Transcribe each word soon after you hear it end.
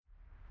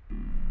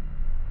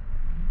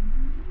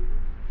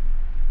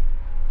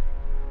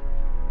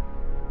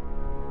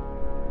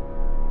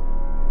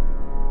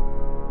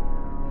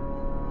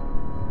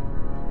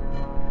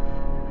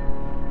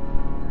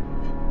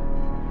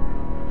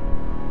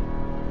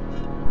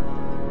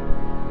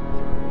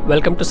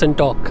Welcome to Sin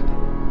Talk.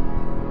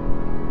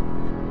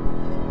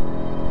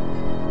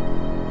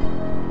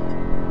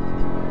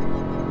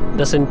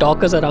 The Sin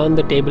Talkers around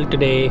the table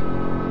today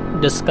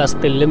discuss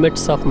the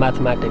limits of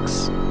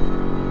mathematics.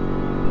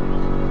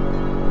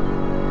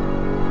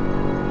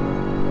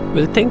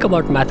 We'll think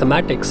about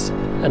mathematics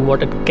and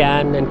what it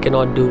can and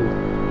cannot do.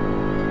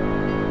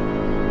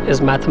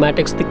 Is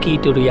mathematics the key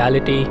to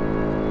reality?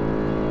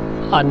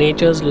 Are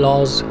nature's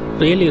laws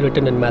really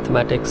written in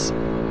mathematics?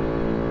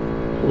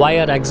 Why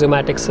are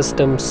axiomatic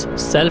systems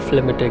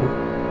self-limiting?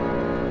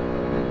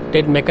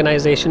 Did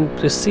mechanization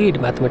precede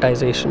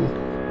mathematization?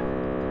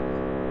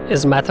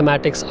 Is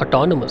mathematics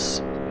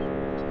autonomous?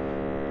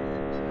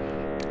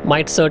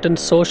 Might certain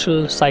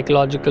social,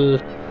 psychological,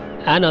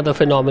 and other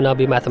phenomena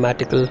be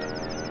mathematical?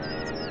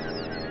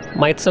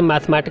 Might some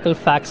mathematical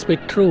facts be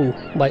true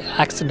by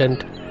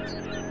accident?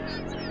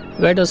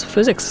 Where does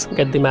physics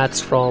get the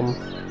maths from?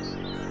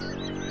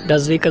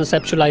 Does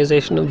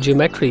reconceptualization of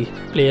geometry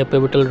play a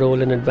pivotal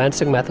role in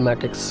advancing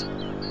mathematics?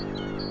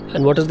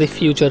 And what is the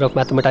future of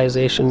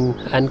mathematization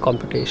and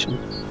computation?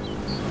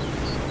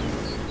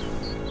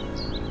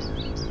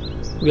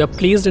 We are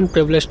pleased and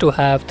privileged to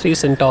have three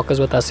Sin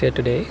Talkers with us here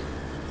today.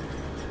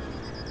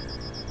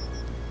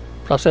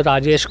 Professor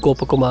Rajesh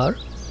Gopakumar.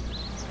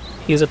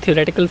 He is a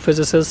theoretical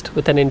physicist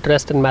with an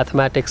interest in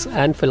mathematics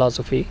and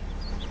philosophy.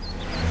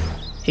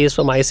 He is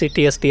from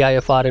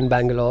ICTS-TIFR in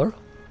Bangalore.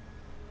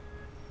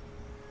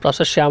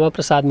 Professor Shyama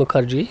Prasad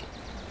Mukherjee.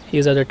 He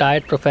is a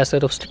retired professor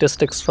of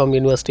statistics from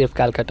University of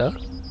Calcutta.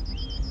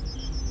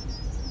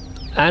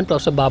 And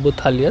Professor Babu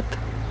Thalyat.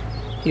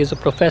 He is a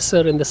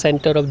professor in the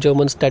Center of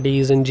German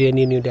Studies in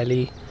JNU New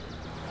Delhi.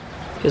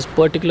 His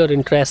particular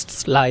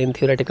interests lie in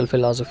theoretical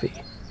philosophy.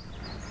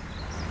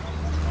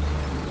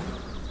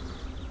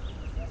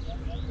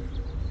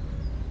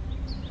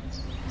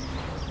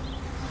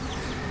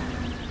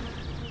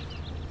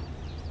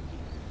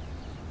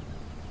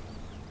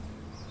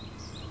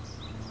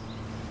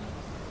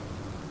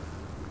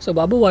 So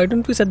Babu, why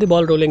don't we set the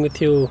ball rolling with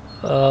you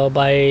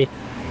by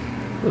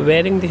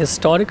wearing the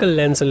historical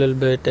lens a little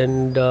bit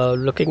and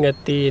looking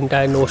at the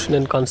entire notion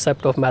and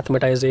concept of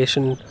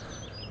mathematization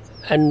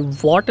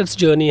and what its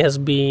journey has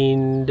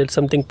been. Did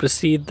something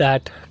precede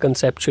that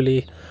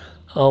conceptually?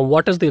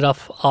 What is the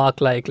rough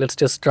arc like? Let's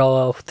just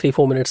draw a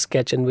 3-4 minute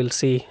sketch and we'll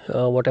see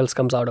what else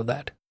comes out of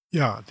that.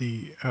 Yeah,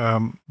 the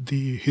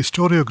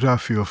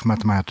historiography of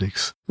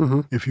mathematics,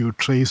 if you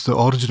trace the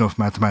origin of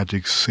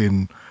mathematics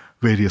in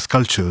various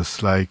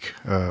cultures like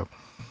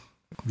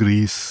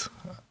Greece,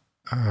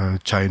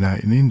 China,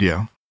 in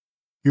India,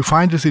 you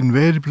find this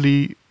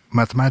invariably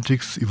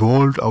mathematics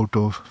evolved out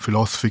of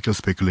philosophical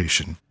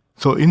speculation.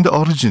 So in the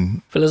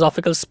origin...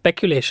 Philosophical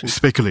speculation.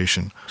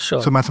 Speculation.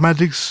 Sure. So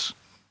mathematics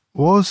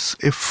was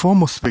a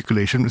form of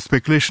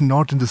speculation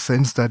not in the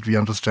sense that we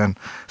understand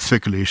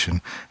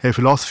speculation. A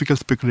philosophical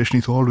speculation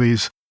is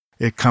always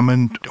a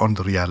comment on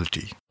the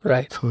reality.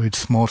 Right. So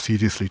it's more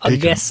seriously taken. A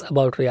guess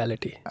about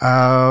reality.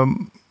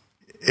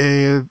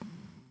 A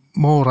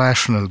more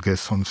rational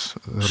guess on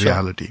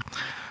reality.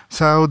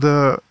 So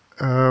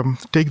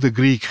take the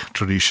Greek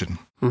tradition.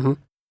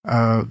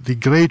 The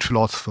great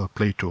philosopher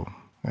Plato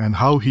and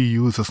how he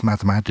uses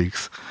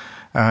mathematics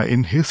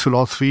in his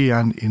philosophy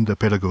and in the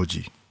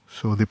pedagogy.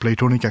 So the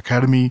Platonic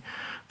Academy,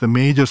 the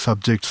major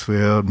subjects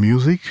were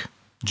music,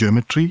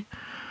 geometry,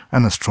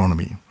 and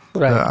astronomy.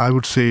 Right. I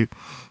would say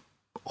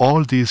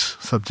all these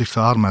subjects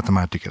are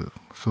mathematical.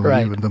 So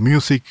even the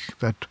music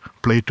that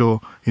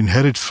Plato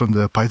inherits from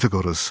the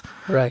Pythagoras,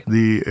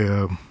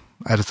 the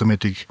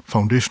arithmetic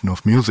foundation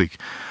of music.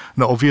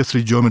 Now,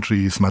 obviously,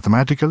 geometry is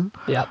mathematical,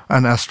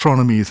 and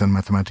astronomy is a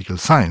mathematical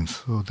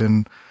science. So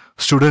then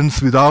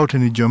students without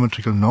any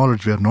geometrical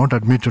knowledge were not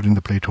admitted in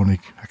the Platonic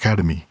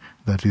Academy.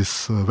 That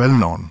is well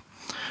known.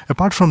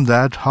 Apart from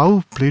that,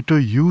 how Plato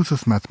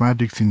uses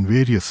mathematics in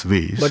various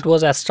ways. But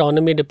was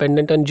astronomy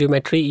dependent on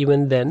geometry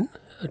even then,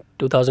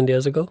 2000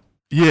 years ago?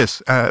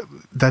 Yes,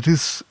 that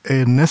is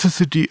a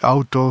necessity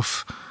out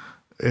of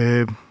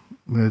the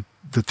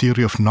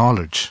theory of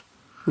knowledge.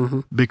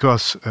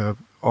 Because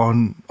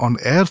on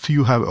Earth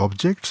you have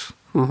objects,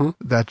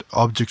 that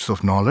objects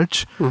of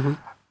knowledge,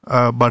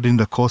 but in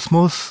the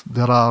cosmos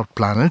there are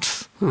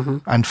planets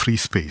and free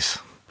space.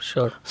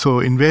 Sure. So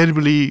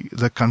invariably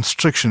the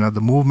construction of the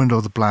movement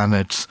of the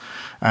planets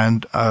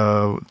and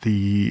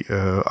the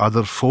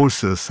other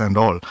forces and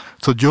all.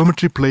 So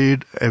geometry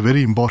played a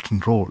very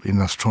important role in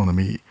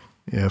astronomy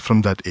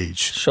from that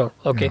age. Sure,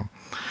 okay.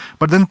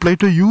 But then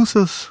Plato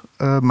uses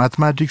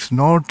mathematics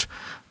not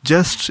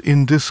just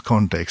in this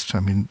context,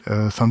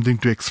 something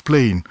to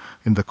explain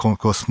in the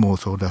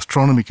cosmos or the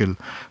astronomical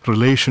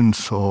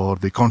relations or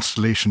the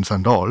constellations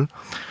and all.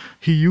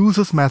 He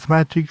uses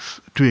mathematics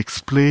to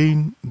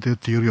explain the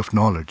theory of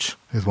knowledge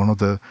as one of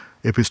the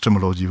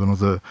epistemology, one of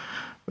the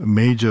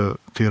major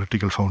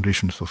theoretical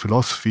foundations of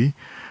philosophy,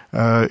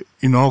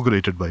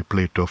 inaugurated by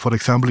Plato. For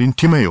example, in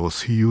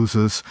Timaeus, he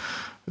uses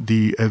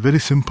a very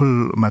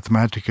simple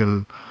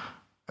mathematical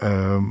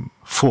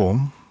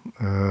form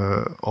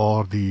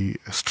or the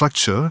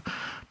structure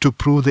to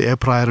prove the a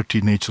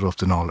priority nature of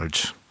the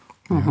knowledge.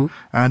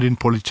 and in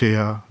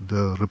Politeia,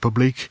 the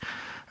Republic,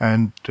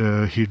 and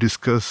he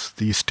discussed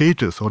the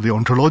status or the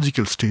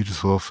ontological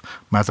status of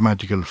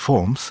mathematical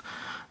forms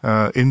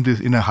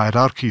in a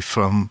hierarchy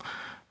from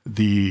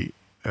the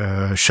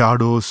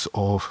shadows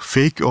of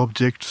fake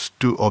objects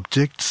to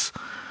objects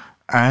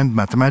and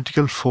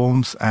mathematical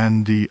forms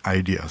and the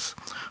ideas.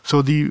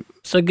 So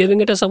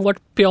giving it a somewhat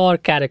pure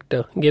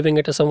character, giving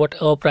it a somewhat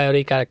a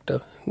priori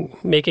character,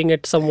 making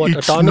it somewhat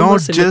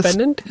autonomous,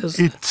 independent.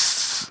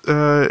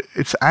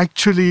 It's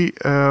actually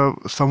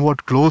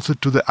somewhat closer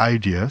to the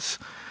ideas,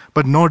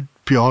 but not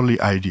purely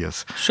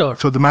ideas. Sure.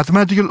 So the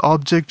mathematical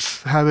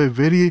objects have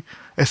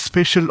a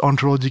special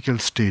ontological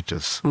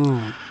status.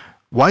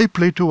 Why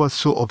Plato was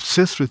so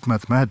obsessed with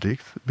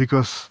mathematics?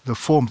 Because the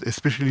forms,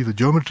 especially the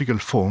geometrical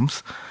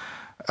forms,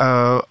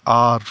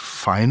 are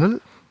final.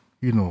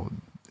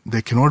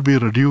 They cannot be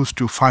reduced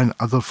to find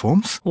other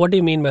forms. What do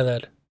you mean by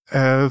that?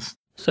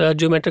 So a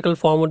geometrical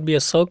form would be a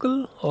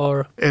circle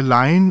or? A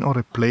line or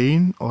a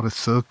plane or a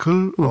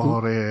circle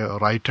or a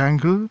right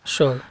angle.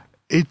 Sure.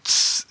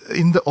 It's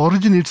in the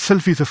origin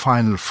itself is a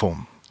final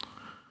form.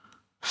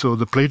 So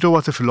the Plato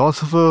was a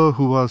philosopher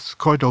who was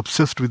quite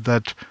obsessed with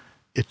that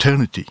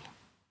eternity.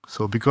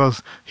 So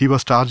because he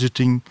was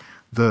targeting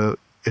the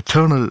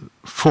eternal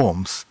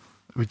forms,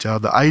 which are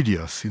the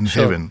ideas in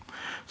heaven.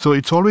 So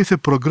it's always a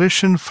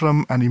progression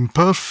from an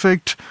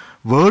imperfect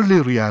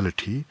worldly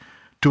reality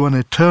to an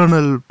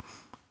eternal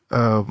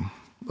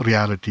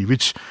reality,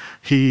 which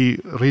he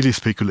really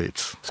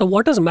speculates. So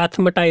what is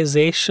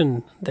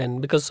mathematization then?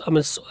 Because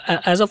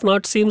as of now,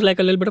 it seems like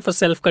a little bit of a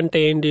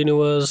self-contained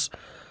universe.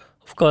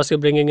 Of course, you're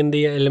bringing in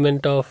the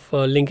element of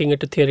linking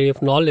it to theory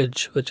of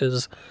knowledge, which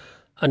is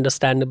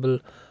understandable.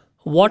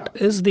 What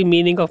is the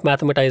meaning of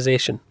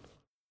mathematization?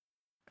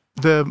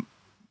 The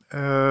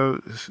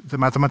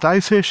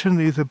mathematization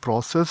is a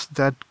process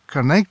that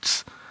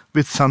connects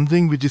with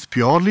something which is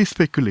purely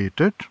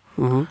speculated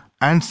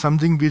and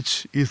something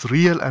which is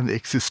real and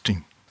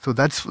existing. So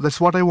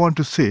that's what I want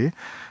to say.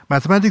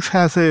 Mathematics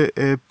has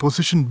a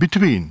position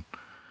between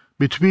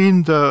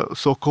the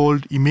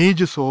so-called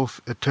images of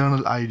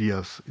eternal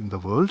ideas in the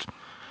world,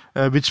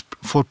 which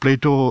for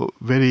Plato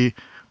very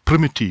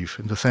primitive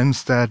in the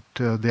sense that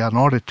they are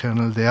not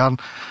eternal. They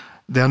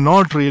are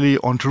not really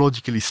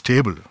ontologically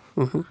stable.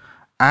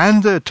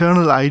 And the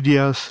eternal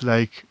ideas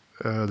like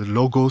the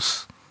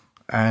logos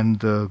and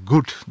the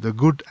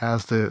good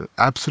as the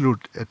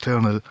absolute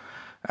eternal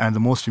and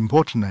the most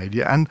important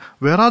idea. And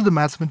where are the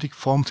mathematic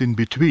forms in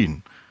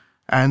between?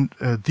 And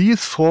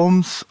these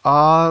forms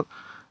are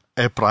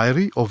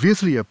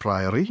obviously a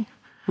priori,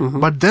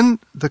 but then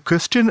the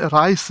question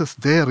arises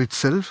there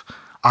itself,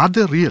 are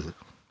they real?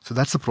 So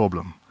that's the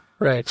problem.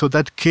 Right. So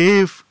that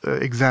cave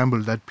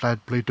example that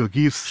Plato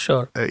gives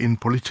in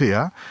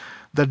Politeia,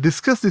 that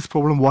discuss this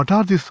problem, what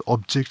are these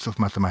objects of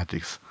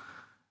mathematics?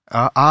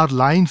 Are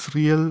lines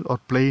real or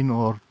plane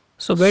or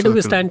So where do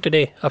we stand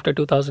today after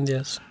 2000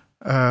 years?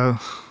 I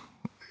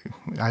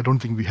don't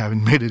think we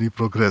haven't made any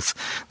progress.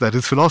 That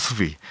is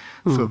philosophy.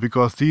 So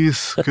because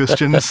these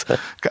questions,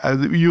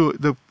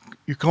 you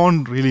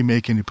can't really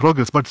make any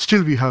progress, but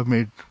still we have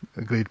made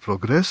great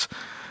progress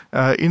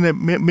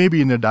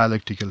maybe in a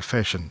dialectical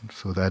fashion.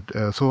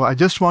 So I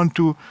just want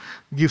to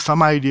give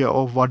some idea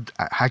of what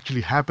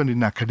actually happened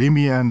in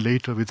academia and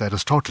later with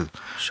Aristotle.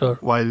 Sure.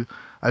 While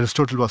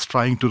Aristotle was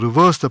trying to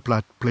reverse the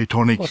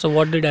Platonic. So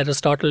what did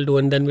Aristotle do?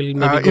 And then we'll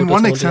maybe go in to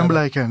one example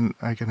I can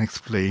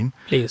explain.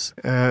 Please.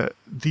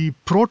 The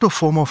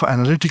proto-form of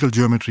analytical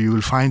geometry you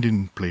will find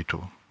in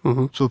Plato.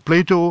 So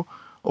Plato,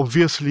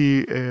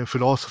 obviously a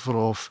philosopher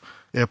of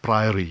a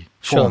priori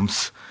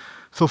forms.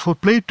 So for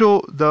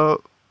Plato, the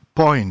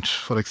point,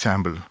 for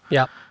example,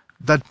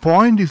 that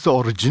point is the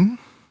origin,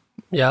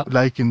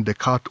 like in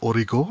Descartes'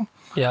 origo.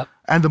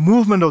 And the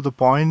movement of the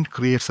point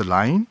creates a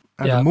line.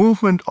 And the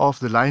movement of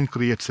the line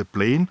creates a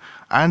plane,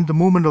 and the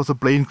movement of the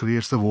plane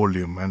creates the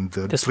volume and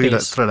the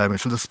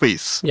three-dimensional, the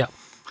space.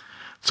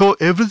 So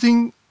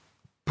everything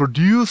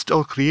produced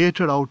or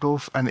created out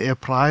of an a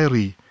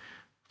priori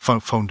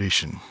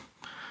foundation.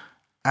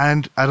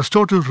 And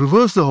Aristotle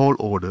reversed the whole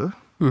order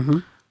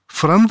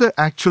from the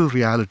actual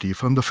reality,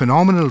 from the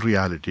phenomenal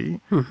reality,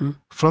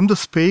 from the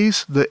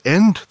space, the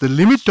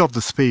limit of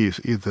the space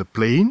is the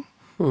plane,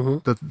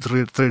 the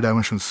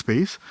three-dimensional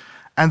space.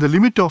 And the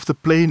limit of the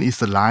plane is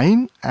the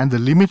line, and the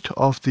limit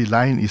of the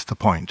line is the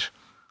point.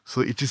 So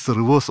it is the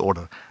reverse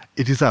order.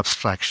 It is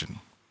abstraction.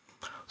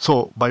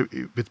 So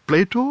with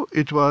Plato,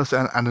 it was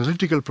an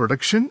analytical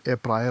production, a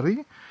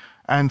priori.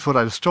 And for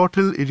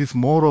Aristotle, it is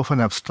more of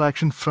an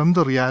abstraction from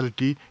the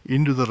reality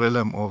into the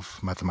realm of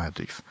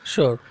mathematics.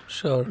 Sure.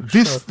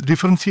 This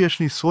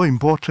differentiation is so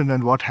important,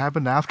 and what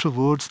happened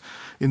afterwards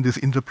in this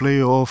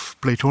interplay of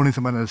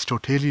Platonism and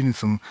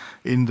Aristotelianism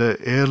in the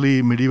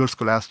early medieval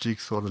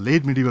scholastics or the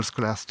late medieval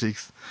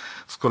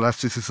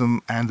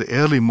scholasticism and the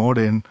early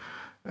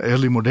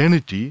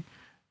modernity,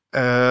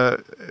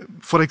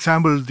 for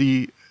example,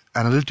 the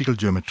analytical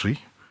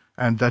geometry,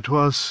 and that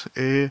was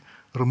a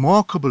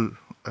remarkable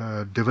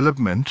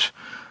development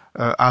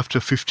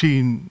after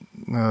 15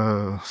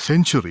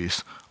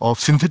 centuries of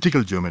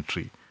synthetical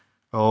geometry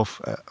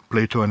of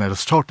Plato and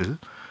Aristotle,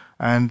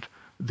 and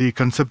the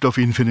concept of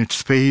infinite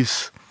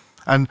space.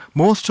 And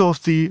most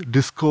of the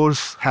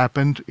discourse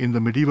happened in the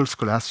medieval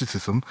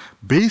scholasticism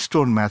based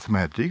on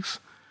mathematics,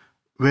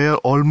 were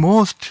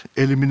almost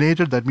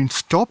eliminated, that means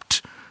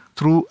stopped,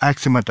 through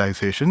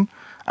axiomatization.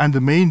 And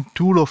the main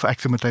tool of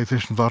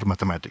axiomatization were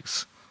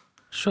mathematics,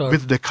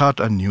 with Descartes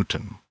and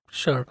Newton.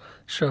 Sure.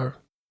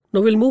 Now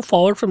we'll move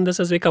forward from this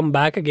as we come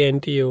back again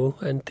to you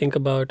and think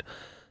about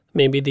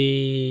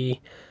maybe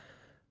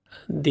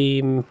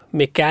the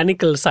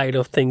mechanical side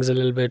of things a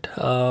little bit.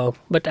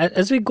 But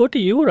as we go to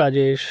you,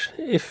 Rajesh,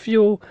 if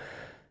you,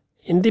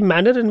 in the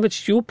manner in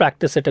which you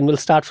practice it, and we'll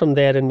start from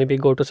there and maybe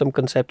go to some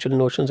conceptual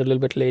notions a little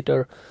bit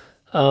later,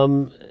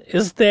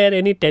 is there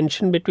any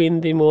tension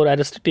between the more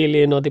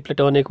Aristotelian or the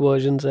Platonic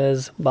versions,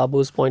 as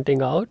Babu's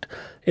pointing out?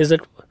 Is it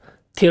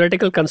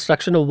theoretical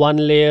construction of one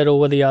layer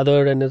over the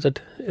other, and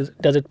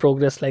does it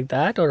progress like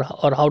that, or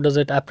how does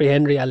it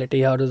apprehend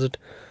reality? How does it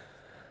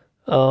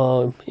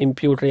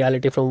impute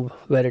reality from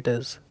where it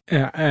is?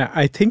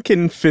 I think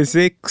in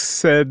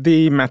physics,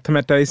 the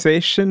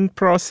mathematization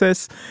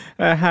process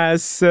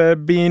has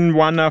been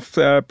one of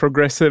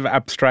progressive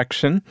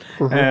abstraction.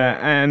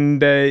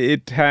 And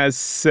it has,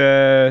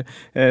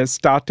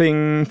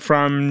 starting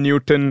from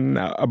Newton,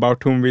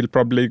 about whom we'll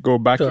probably go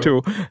back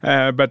to,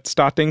 but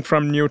starting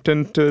from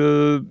Newton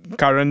till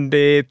current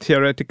day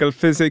theoretical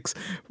physics,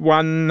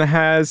 one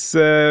has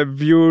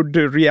viewed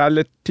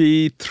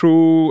reality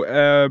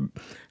through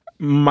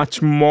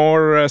much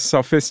more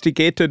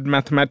sophisticated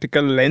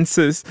mathematical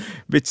lenses,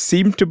 which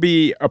seem to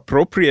be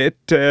appropriate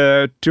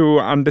to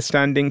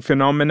understanding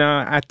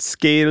phenomena at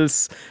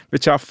scales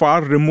which are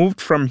far removed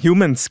from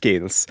human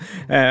scales.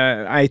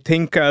 I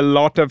think a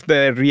lot of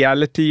the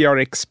reality or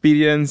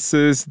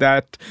experiences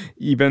that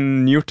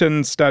even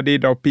Newton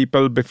studied or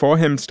people before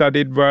him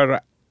studied were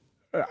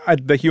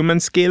at the human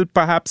scale,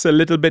 perhaps a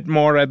little bit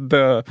more at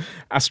the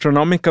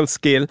astronomical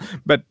scale,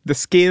 but the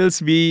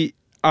scales we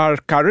are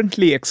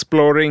currently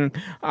exploring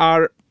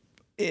are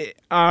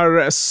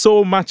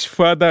so much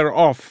further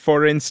off.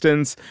 For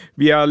instance,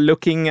 we are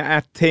looking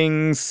at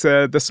things,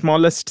 the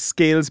smallest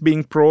scales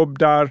being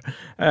probed are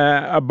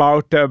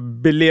about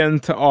 10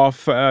 billionth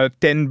of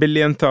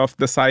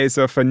the size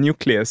of a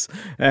nucleus,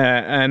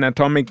 an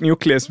atomic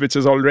nucleus, which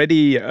is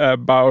already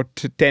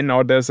about 10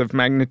 orders of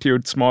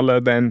magnitude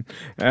smaller than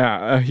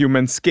a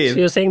human scale. So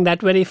you're saying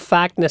that very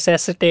fact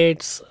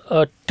necessitates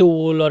a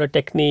tool or a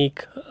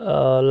technique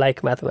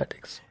like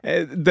mathematics?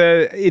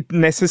 It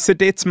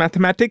necessitates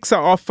mathematics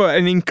of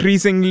an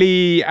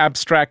increasingly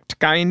abstract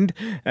kind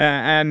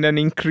and an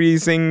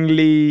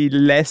increasingly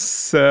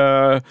less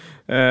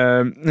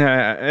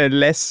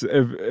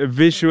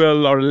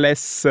visual or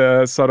less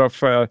sort of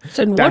so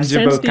in what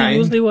sense do you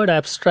use the word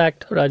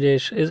abstract,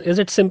 Rajesh? Is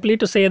it simply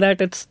to say that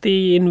it's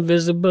the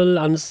invisible,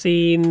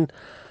 unseen,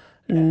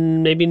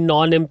 maybe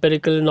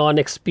non-empirical,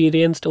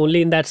 non-experienced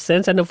only in that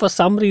sense? And if for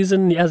some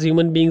reason as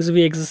human beings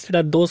we existed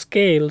at those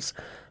scales,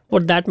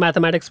 would that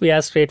mathematics be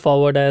as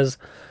straightforward as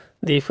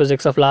the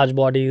physics of large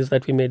bodies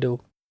that we may do?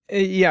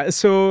 Yeah,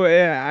 so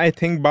I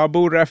think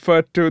Babu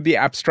referred to the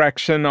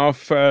abstraction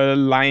of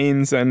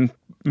lines and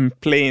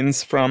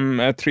planes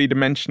from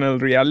three-dimensional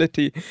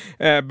reality.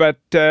 But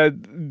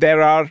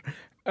there are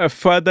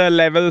further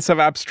levels of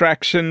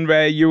abstraction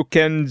where you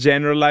can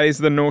generalize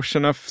the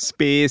notion of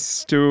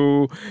space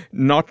to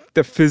not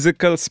the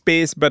physical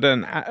space, but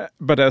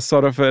a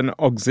sort of an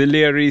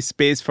auxiliary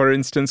space. For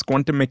instance,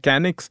 quantum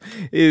mechanics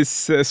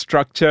is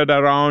structured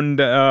around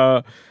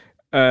a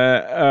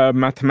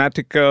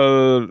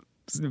mathematical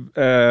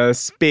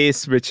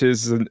space, which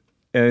is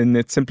in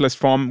its simplest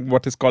form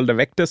what is called a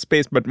vector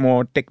space, but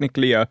more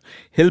technically a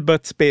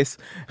Hilbert space.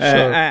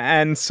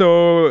 And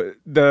so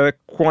the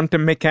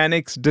quantum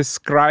mechanics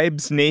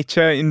describes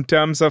nature in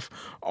terms of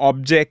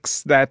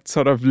objects that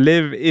sort of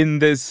live in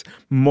this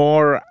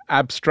more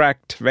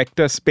abstract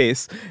vector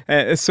space.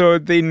 So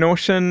the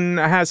notion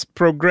has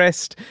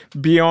progressed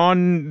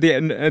beyond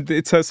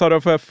it's a sort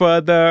of a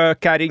further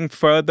carrying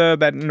further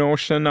that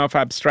notion of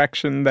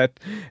abstraction that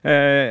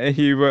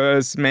he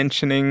was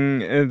mentioning,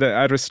 the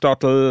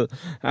Aristotle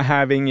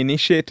having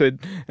initiated.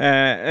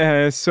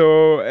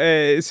 So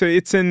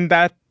it's in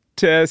that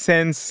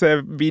sense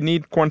we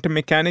need quantum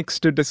mechanics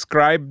to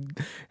describe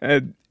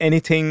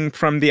anything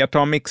from the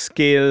atomic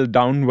scale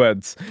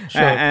downwards.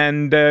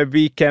 And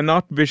we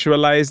cannot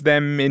visualize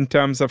them in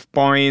terms of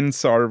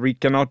points, or we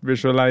cannot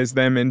visualize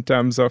them in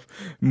terms of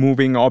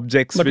moving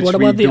objects. But what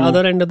about the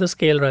other end of the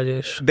scale,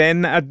 Rajesh?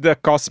 Then at the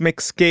cosmic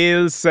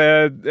scales,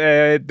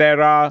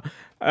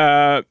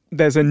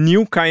 there's a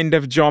new kind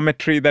of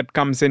geometry that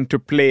comes into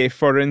play.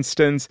 For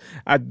instance,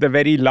 at the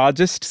very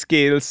largest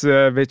scales,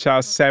 which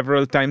are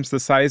several times the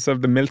size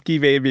of the Milky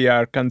Way we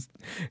are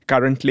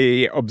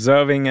currently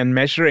observing and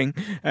measuring,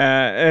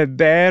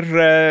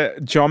 their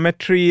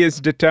geometry is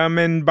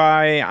determined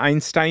by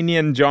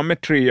Einsteinian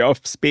geometry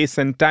of space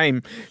and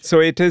time.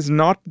 So it is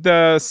not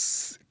the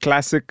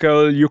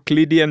classical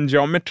Euclidean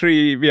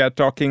geometry we are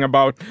talking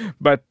about,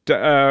 but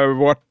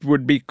what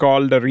would be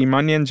called a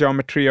Riemannian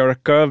geometry or a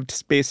curved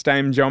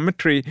space-time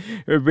geometry,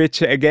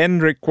 which again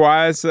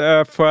requires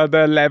a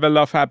further level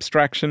of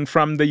abstraction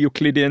from the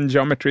Euclidean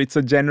geometry. It's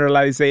a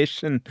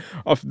generalization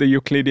of the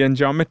Euclidean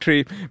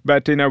geometry,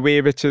 but in a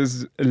way which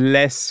is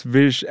less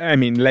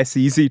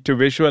easy to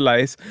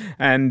visualize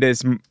and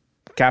is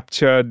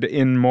captured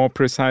in more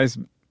precise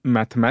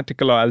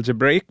mathematical or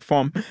algebraic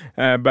form,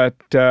 but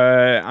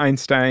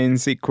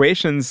Einstein's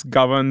equations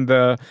govern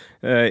the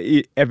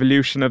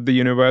evolution of the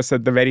universe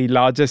at the very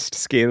largest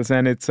scales,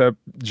 and it's a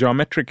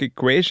geometric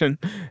equation,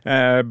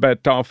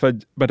 but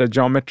a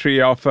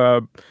geometry of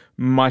a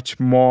much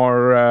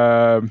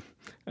more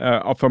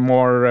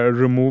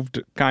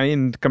removed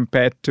kind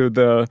compared to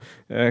the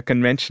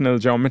conventional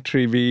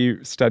geometry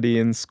we study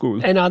in school.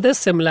 And are there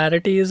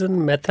similarities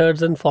in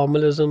methods and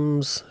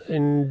formalisms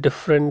in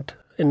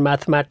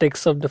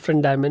mathematics of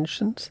different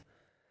dimensions?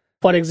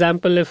 For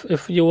example,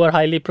 if you are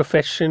highly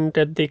proficient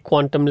at the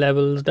quantum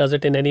levels, does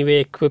it in any way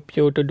equip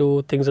you to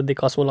do things at the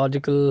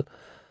cosmological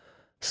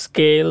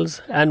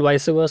scales and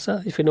vice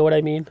versa, if you know what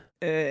I mean?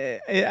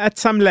 At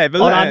some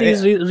level. Or are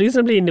these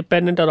reasonably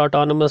independent or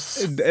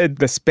autonomous?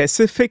 The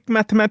specific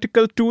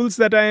mathematical tools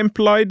that are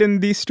employed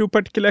in these two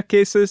particular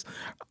cases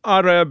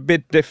are a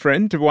bit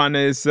different. One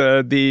is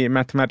the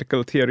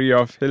mathematical theory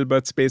of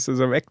Hilbert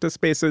spaces or vector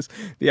spaces.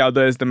 The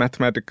other is the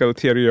mathematical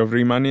theory of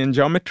Riemannian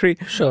geometry.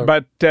 Sure.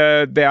 But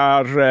they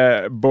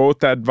are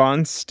both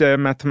advanced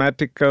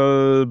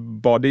mathematical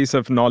bodies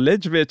of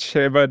knowledge which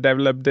were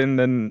developed in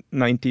the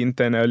 19th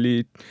and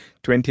early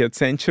 20th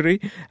century,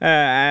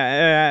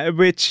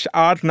 which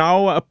are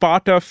now a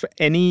part of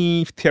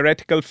any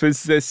theoretical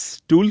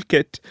physicist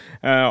toolkit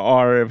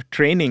or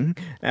training.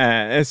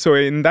 So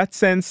in that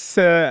sense,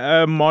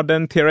 a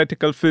modern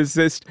theoretical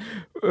physicist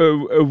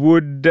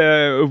would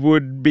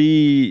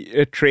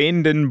be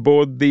trained in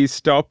both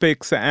these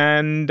topics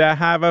and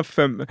have a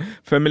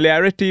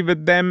familiarity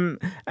with them.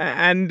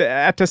 And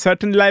at a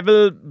certain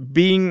level,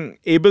 being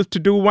able to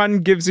do one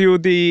gives you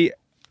the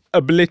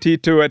ability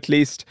to at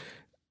least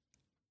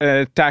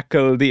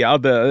tackle the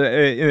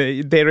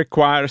other. They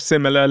require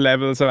similar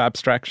levels of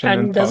abstraction.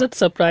 And does it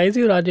surprise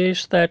you,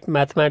 Rajesh, that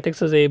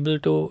mathematics is able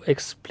to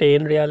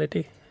explain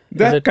reality?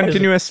 That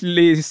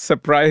continuously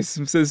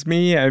surprises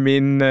me. I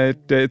mean,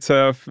 it's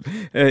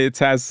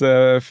as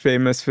a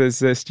famous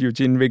physicist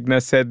Eugene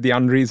Wigner said, the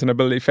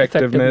unreasonable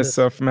effectiveness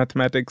of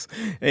mathematics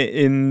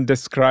in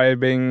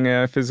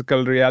describing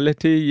physical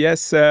reality.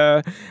 Yes,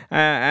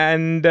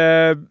 and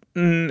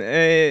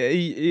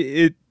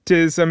it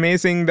is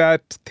amazing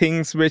that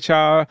things which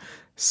are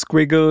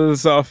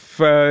squiggles of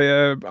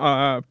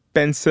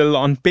pencil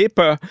on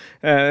paper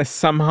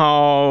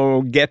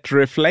somehow get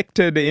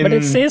reflected in... But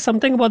it says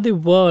something about the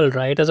world,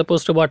 right, as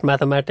opposed to about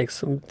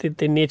mathematics.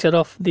 The nature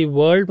of the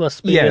world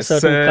must be a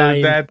certain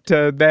kind. That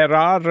there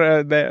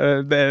are,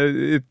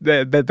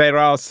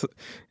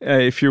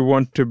 if you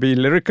want to be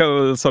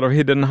lyrical, sort of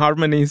hidden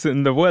harmonies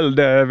in the world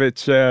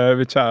which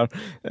are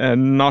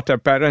not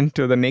apparent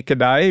to the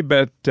naked eye.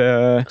 But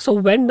so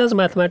when does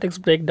mathematics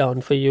break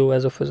down for you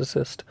as a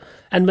physicist?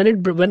 And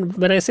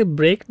when I say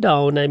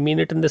breakdown, I mean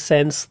it in the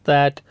sense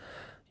that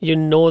you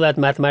know that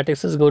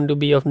mathematics is going to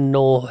be of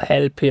no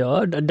help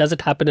here. Does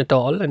it happen at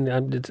all?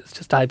 And it's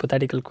just a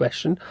hypothetical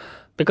question,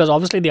 because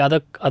obviously the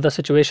other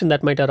situation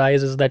that might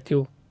arise is that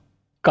you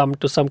come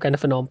to some kind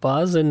of an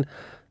impasse, and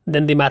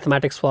then the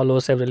mathematics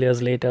follows several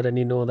years later, and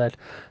you know that,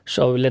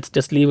 sure, let's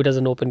just leave it as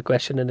an open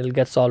question and it'll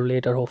get solved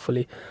later,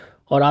 hopefully.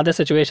 Or are there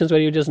situations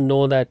where you just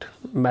know that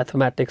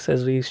mathematics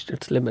has reached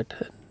its limit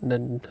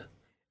and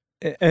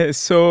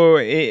so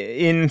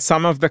in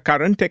some of the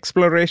current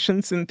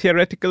explorations in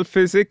theoretical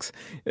physics,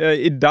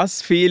 it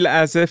does feel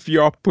as if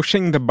you're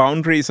pushing the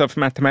boundaries of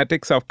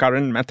mathematics, of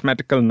current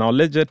mathematical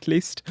knowledge at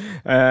least.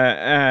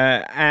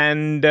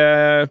 And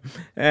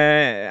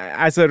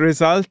as a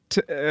result,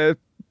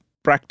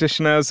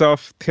 practitioners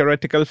of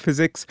theoretical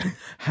physics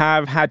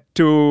have had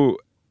to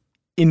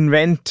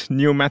invent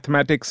new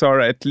mathematics,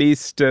 or at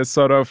least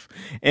sort of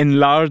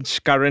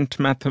enlarge current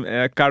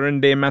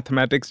day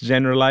mathematics,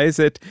 generalize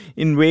it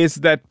in ways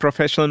that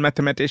professional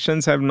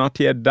mathematicians have not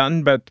yet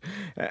done, but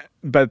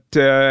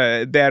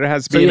there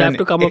has been you have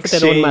to come up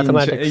with your own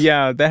mathematics.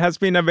 Yeah, there has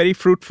been a very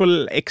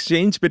fruitful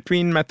exchange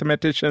between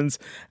mathematicians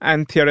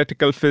and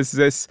theoretical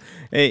physicists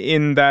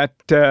in that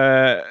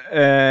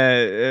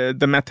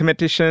the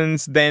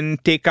mathematicians then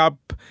take up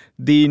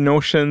the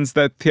notions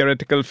that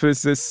theoretical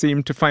physicists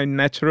seem to find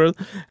natural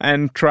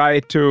and try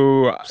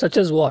to... Such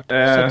as what?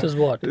 Such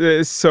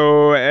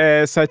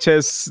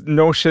as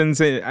notions,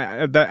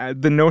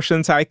 the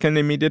notions I can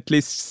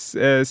immediately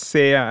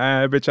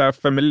say which are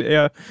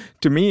familiar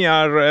to me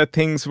are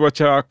things which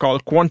are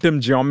called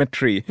quantum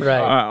geometry,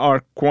 right,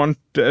 or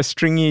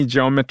stringy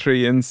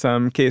geometry in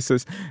some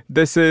cases.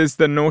 This is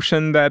the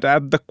notion that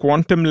at the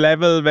quantum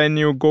level, when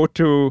you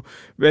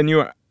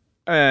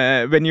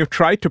when you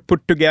try to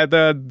put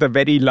together the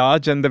very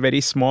large and the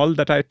very small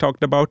that I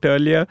talked about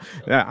earlier,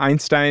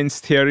 Einstein's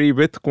theory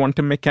with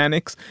quantum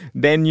mechanics,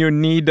 then you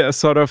need a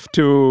sort of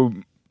to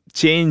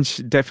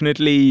change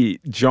definitely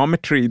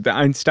geometry, the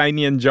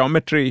Einsteinian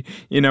geometry,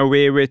 in a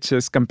way which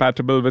is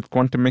compatible with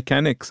quantum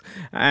mechanics.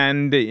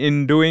 And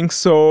in doing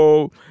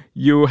so,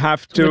 you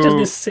have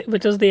to...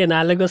 Which is the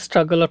analogous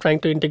struggle of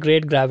trying to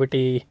integrate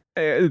gravity.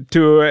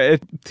 To a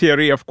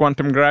theory of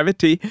quantum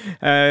gravity.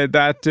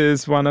 That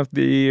is one of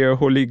the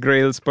holy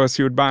grails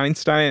pursued by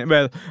Einstein.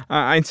 Well,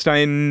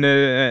 Einstein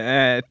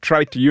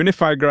tried to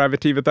unify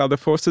gravity with other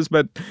forces,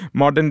 but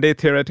modern-day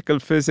theoretical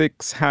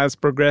physics has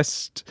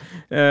progressed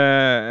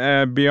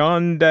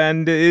beyond,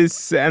 and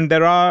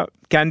there are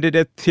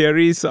candidate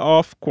theories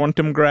of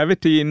quantum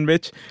gravity in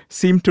which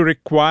seem to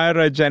require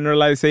a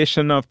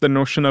generalization of the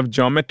notion of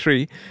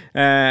geometry,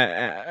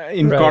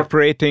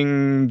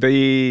 incorporating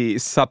the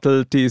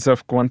subtleties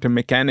of quantum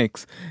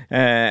mechanics.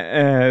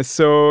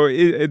 So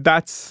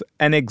that's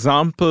an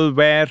example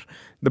where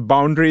the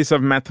boundaries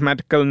of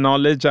mathematical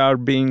knowledge are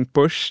being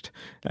pushed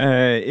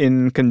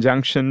in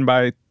conjunction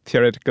by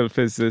theoretical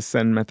physicists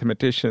and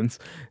mathematicians.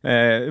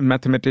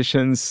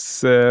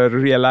 Mathematicians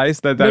realize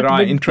that there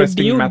are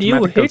interesting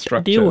mathematical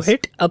structures. Do you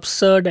hit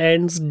absurd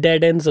ends,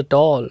 dead ends at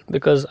all?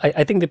 Because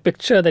I think the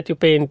picture that you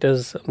paint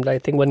is, I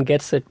think one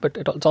gets it, but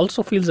it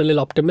also feels a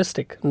little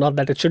optimistic. Not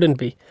that it shouldn't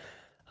be.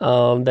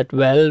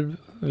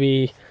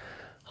 We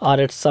are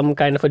at some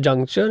kind of a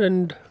juncture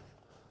and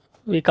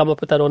we come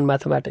up with our own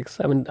mathematics.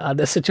 I mean, are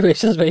there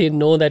situations where you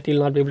know that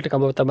you'll not be able to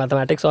come up with the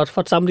mathematics, or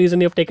for some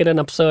reason you've taken an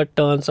absurd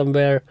turn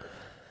somewhere?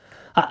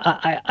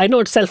 I know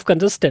it's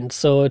self-consistent,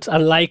 so it's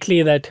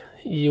unlikely that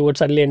you would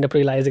suddenly end up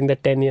realizing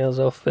that 10 years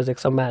of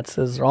physics or maths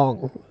is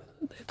wrong.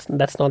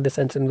 That's not the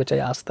sense in which I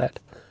asked that.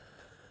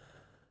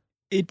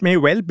 It may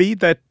well be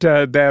that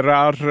there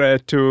are,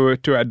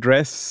 to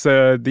address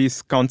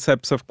these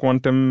concepts of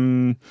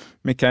quantum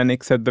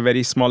mechanics at the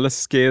very smallest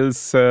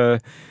scales,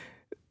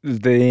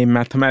 the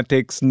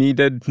mathematics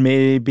needed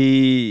may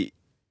be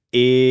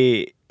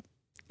A,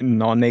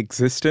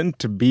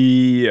 non-existent,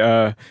 B,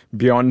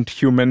 beyond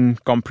human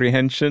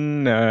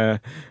comprehension,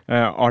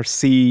 or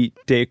C,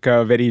 take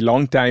a very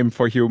long time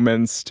for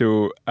humans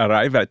to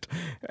arrive at.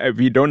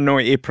 We don't know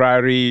a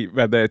priori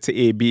whether it's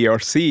A, B, or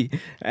C.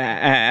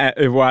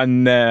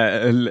 One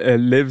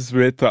lives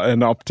with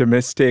an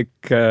optimistic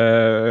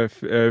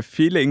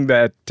feeling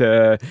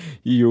that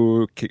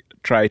you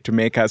try to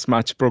make as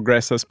much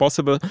progress as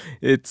possible.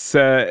 It's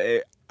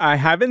I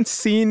haven't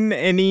seen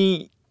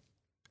any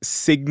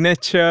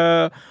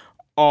signature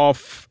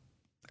of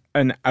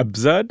an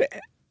absurd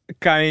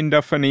kind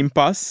of an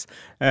impasse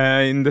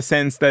in the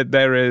sense that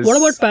there is... What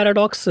about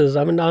paradoxes?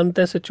 I mean, aren't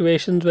there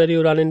situations where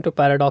you run into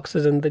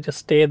paradoxes and they just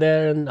stay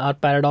there, and are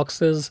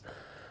paradoxes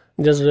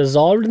just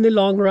resolved in the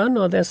long run,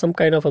 or there's some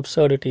kind of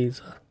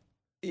absurdities?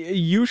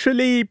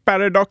 Usually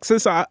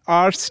paradoxes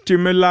are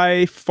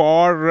stimuli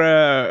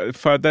for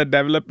further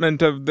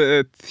development of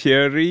the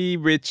theory,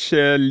 which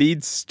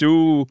leads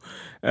to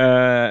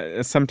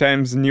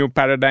sometimes new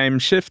paradigm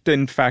shift.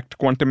 In fact,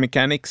 quantum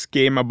mechanics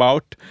came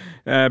about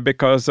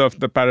because of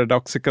the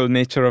paradoxical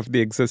nature of the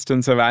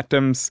existence of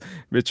atoms,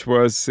 which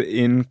was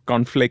in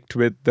conflict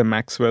with the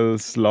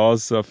Maxwell's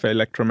laws of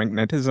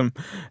electromagnetism.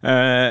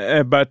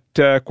 But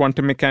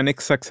quantum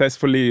mechanics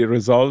successfully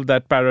resolved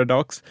that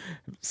paradox.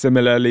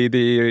 Similarly,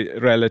 the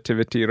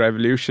relativity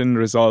revolution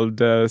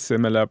resolved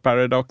similar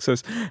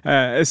paradoxes.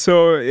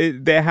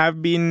 They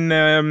have been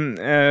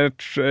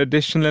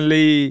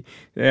traditionally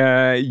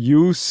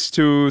used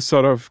to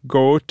sort of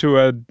go to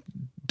a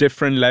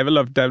different level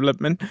of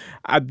development.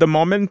 At the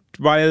moment,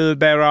 while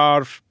there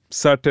are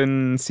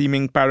certain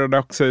seeming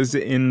paradoxes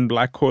in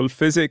black hole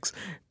physics,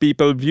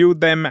 people view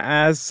them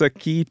as a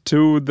key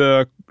to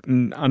the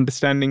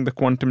understanding the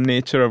quantum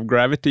nature of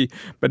gravity,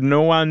 but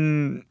no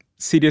one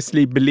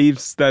seriously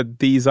believes that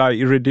these are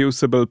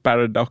irreducible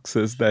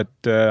paradoxes that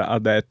are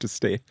there to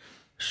stay.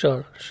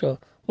 Sure.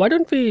 Why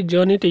don't we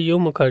journey to you,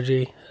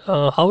 Mukherjee?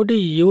 How do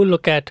you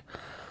look at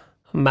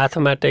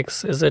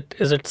mathematics? Is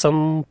it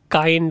some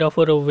kind of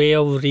a way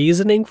of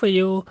reasoning for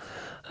you?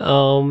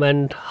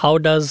 And how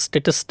does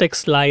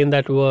statistics lie in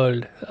that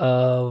world?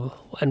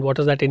 And what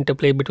is that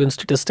interplay between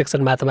statistics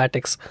and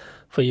mathematics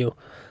for you?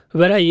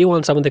 Where are you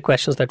on some of the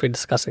questions that we're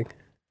discussing?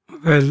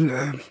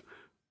 Well,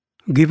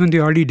 given the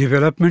early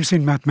developments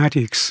in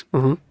mathematics,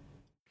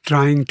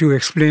 trying to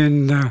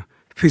explain the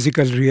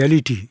physical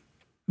reality,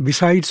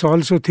 besides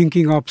also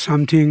thinking of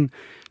something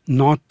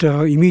not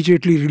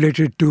immediately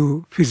related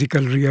to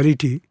physical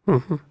reality,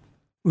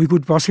 we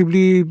could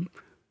possibly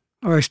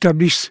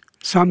establish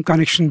some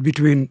connection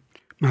between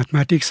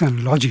mathematics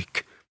and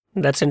logic.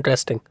 That's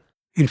interesting.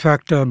 In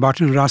fact,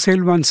 Bertrand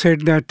Russell once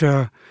said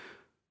that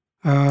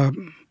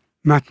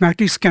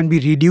mathematics can be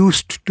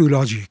reduced to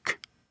logic.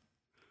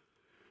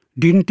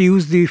 Didn't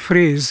use the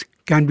phrase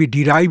can be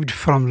derived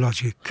from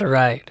logic.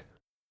 Right.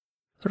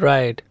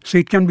 So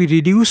it can be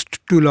reduced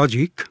to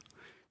logic.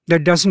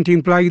 That doesn't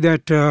imply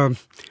that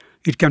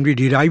it can be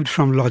derived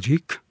from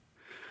logic.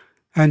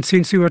 And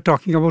since you were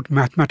talking about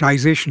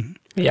mathematization,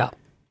 Yeah.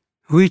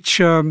 which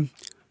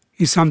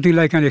is something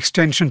like an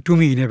extension to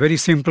me in a very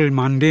simple,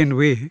 mundane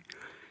way,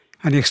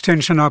 an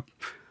extension of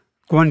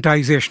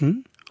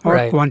quantization or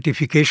Right.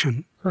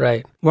 quantification.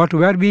 Right. What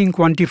were being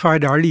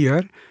quantified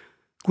earlier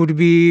could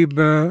be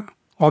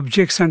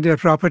objects and their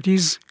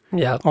properties,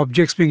 Yeah.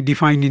 objects being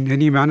defined in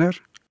any manner,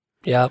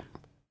 Yeah.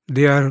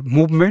 their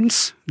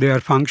movements, their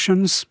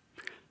functions,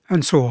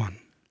 and so on.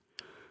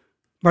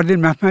 But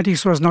then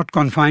mathematics was not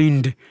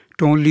confined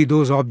to only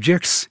those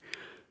objects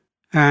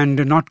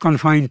and not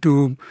confined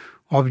to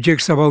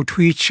objects about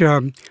which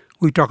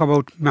we talk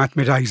about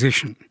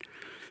mathematization.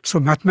 So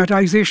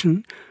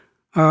mathematization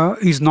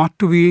is not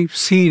to be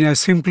seen as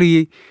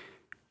simply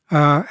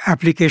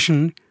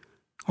application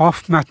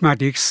of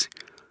mathematics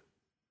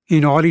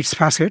in all its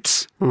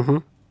facets. Mm-hmm.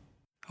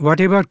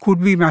 Whatever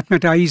could be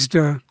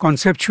mathematized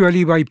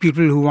conceptually by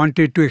people who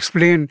wanted to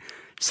explain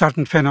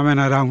certain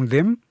phenomena around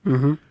them,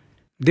 Mm-hmm.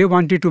 they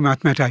wanted to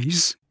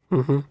mathematize.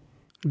 Mm-hmm.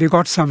 They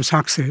got some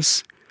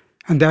success,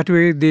 and that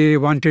way they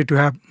wanted to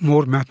have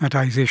more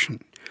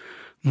mathematization.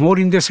 More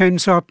in the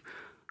sense of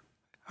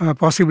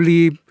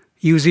possibly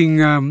using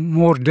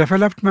more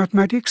developed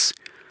mathematics,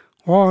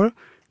 or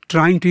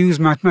trying to use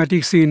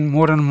mathematics in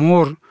more and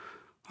more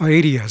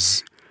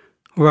areas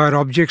where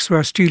objects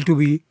were still to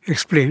be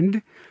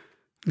explained,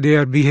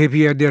 their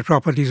behavior, their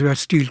properties were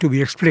still to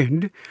be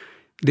explained,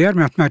 their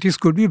mathematics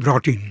could be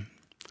brought in.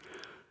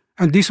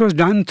 And this was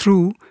done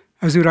through,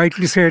 as you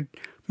rightly said,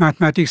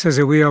 mathematics as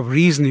a way of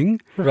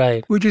reasoning,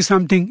 Right. which is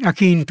something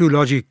akin to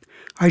logic.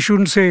 I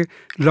shouldn't say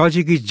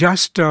logic is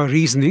just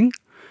reasoning,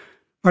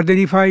 but then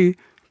if I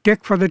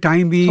take for the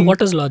time being... So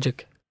what is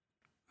logic?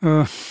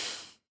 I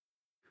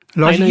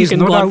logic know you is can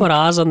no go on doubt, for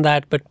hours on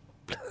that, but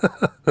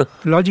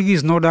logic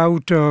is no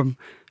doubt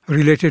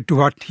related to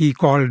what he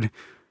called,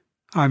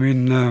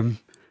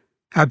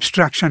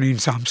 abstraction in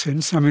some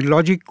sense.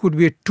 Logic could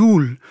be a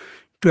tool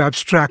to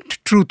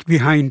abstract truth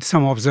behind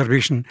some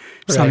observation,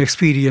 some Right.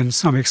 experience,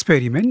 some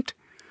experiment.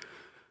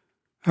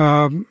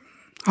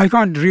 I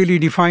can't really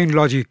define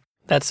logic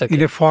that's in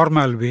okay. a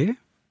formal way.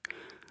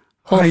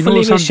 Hopefully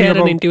we something share an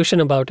about- intuition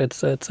about it.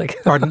 So it's like,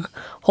 Pardon?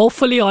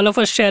 hopefully all of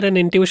us share an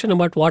intuition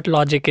about what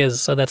logic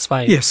is. So that's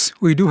fine. Yes,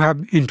 we do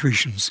have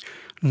intuitions,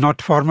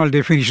 not formal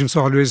definitions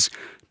always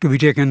to be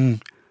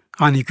taken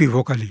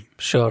unequivocally.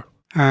 Sure.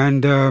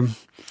 And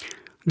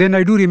then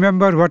I do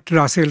remember what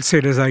Russell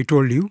said, as I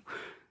told you.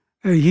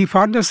 He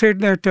further said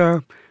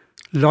that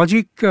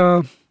logic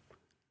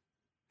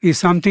is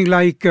something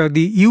like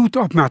the youth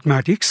of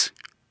mathematics.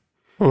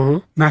 Mm-hmm.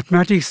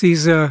 Mathematics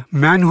is a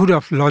manhood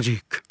of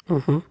logic.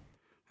 Mm-hmm.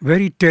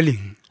 Very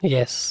telling,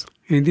 Yes.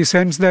 in the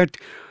sense that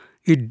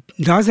it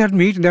does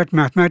admit that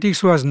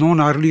mathematics was known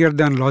earlier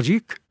than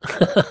logic,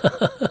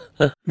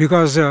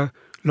 because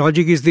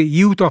logic is the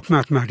youth of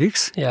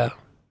mathematics. Yeah.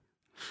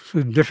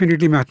 So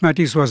definitely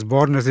mathematics was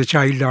born as a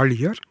child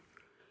earlier.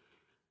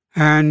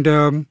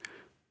 And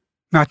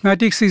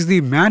mathematics is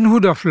the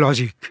manhood of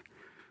logic.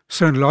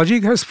 So when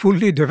logic has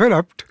fully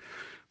developed,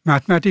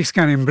 mathematics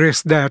can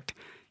embrace that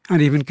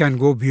and even can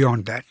go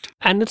beyond that.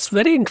 And it's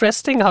very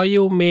interesting how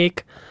you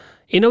make,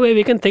 in a way,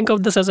 we can think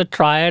of this as a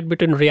triad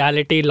between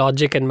reality,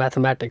 logic, and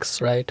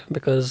mathematics, right?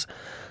 Because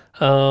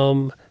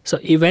so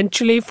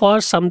eventually, for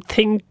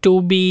something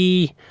to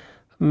be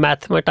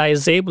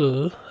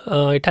mathematizable,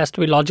 it has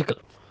to be logical,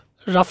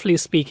 roughly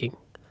speaking.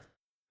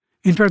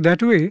 In fact,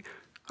 that way,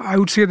 I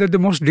would say that the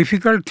most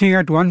difficult thing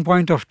at one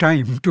point of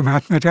time to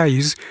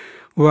mathematize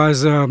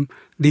was the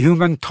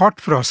human thought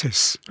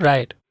process.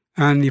 Right.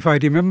 And if I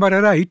remember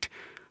right,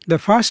 the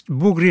first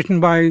book written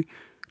by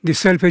the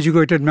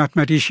self-educated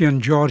mathematician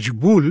George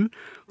Boole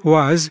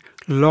was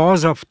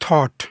Laws of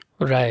Thought.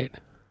 Right.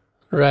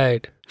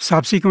 Right.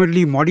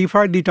 Subsequently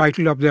modified the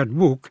title of that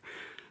book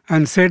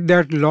and said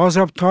that laws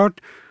of thought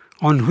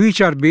on which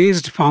are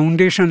based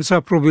foundations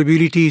of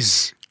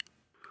probabilities.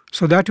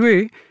 So that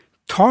way,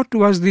 thought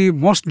was the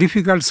most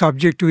difficult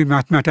subject to be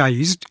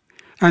mathematized,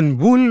 and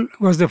Boole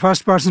was the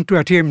first person to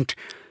attempt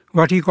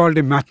what he called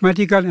a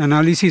mathematical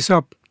analysis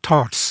of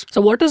thoughts. So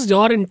what is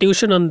your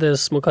intuition on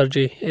this,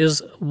 Mukherjee?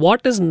 Is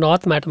what is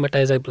not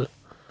mathematizable?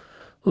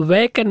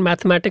 Where can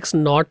mathematics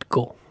not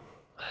go?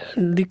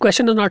 The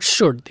question is not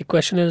should. The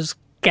question is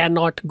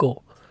cannot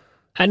go.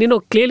 And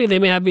clearly there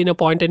may have been a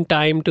point in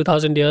time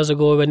 2000 years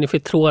ago when if you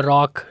threw a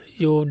rock,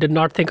 you did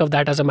not think of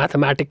that as a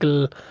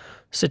mathematical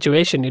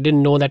situation. You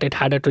didn't know that it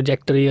had a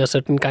trajectory, a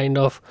certain kind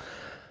of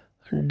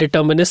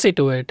determinacy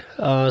to it.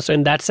 So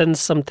in that sense,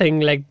 something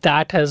like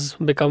that has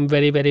become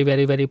very, very,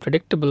 very, very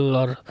predictable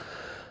or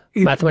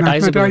If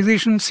mathematizable.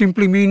 mathematization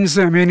simply means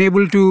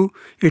amenable to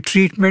a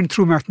treatment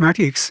through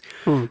mathematics,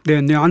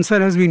 then the answer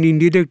has been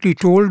indirectly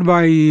told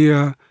by,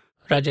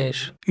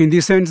 Rajesh. in the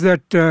sense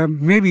that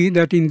maybe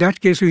that in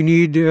that case we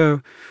need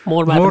More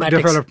more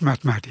mathematics. developed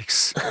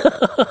mathematics.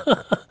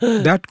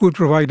 That could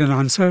provide an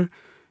answer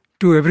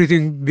to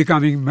everything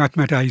becoming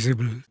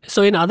mathematizable.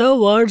 So in other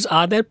words,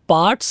 are there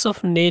parts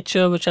of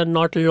nature which are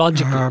not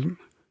logical?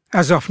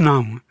 As of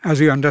now, as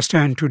we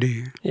understand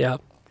today. Yeah.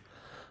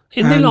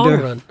 In the And, long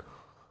run.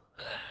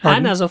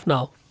 and as of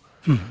now.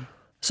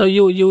 So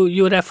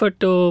you refer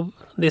to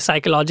the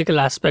psychological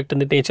aspect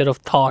and the nature of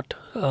thought.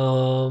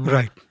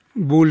 Right.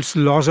 Boole's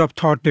laws of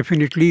thought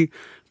definitely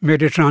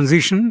made a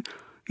transition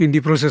in the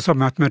process of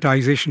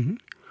mathematization.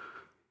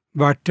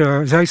 But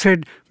as I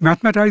said,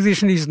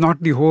 mathematization is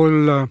not the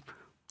whole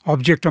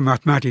object of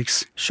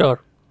mathematics. Sure.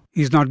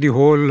 Is not the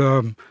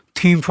whole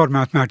theme for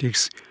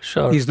mathematics.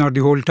 Sure. Is not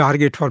the whole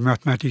target for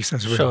mathematics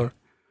as well. Sure.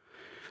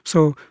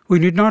 So we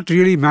need not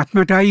really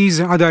mathematize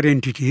other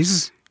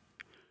entities.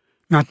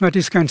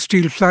 Mathematics can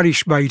still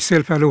flourish by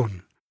itself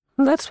alone.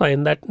 That's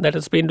fine. That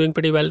has been doing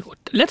pretty well.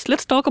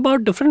 Let's talk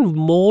about different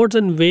modes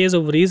and ways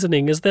of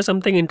reasoning. Is there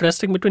something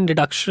interesting between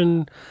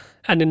deduction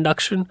and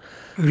induction?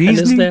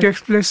 Reasoning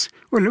takes place.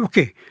 Well,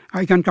 okay,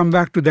 I can come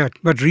back to that.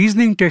 But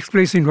reasoning takes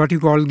place in what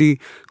you call the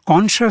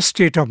conscious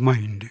state of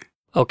mind.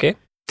 Okay.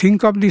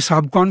 Think of the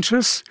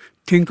subconscious.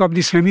 Think of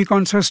the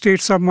semi-conscious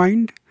states of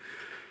mind.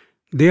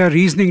 There,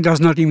 reasoning does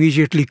not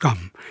immediately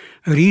come.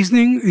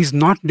 Reasoning is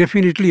not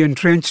definitely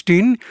entrenched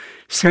in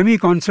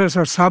semi-conscious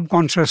or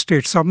subconscious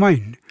states of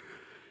mind.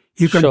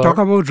 You can talk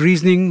about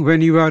reasoning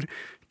when you are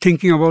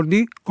thinking about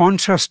the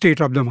conscious state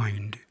of the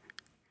mind.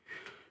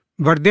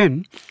 But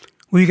then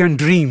we can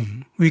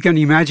dream, we can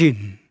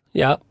imagine.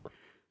 Yeah.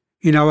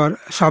 In our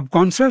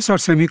subconscious or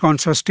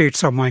semi-conscious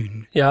states of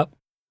mind. Yeah.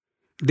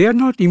 They are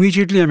not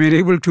immediately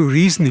amenable to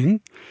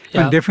reasoning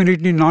and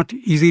definitely not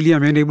easily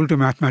amenable to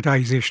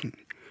mathematization.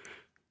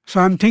 So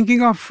I'm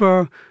thinking of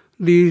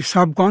the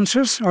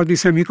subconscious or the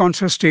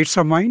semi-conscious states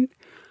of mind.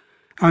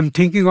 I'm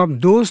thinking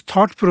of those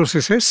thought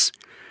processes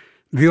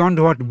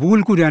beyond what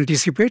Boole could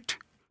anticipate.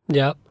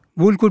 Yeah.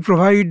 Boole could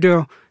provide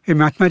a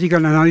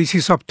mathematical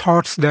analysis of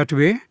thoughts that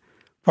way,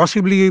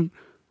 possibly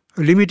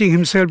limiting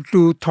himself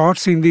to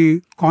thoughts in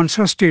the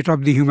conscious state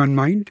of the human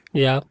mind.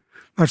 Yeah.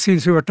 But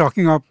since we were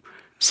talking of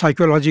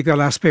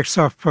psychological aspects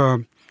of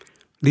the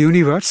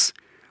universe,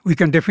 we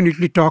can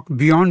definitely talk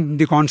beyond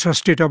the conscious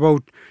state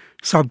about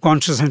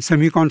subconscious and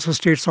semi-conscious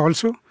states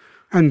also.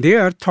 And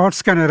there,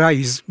 thoughts can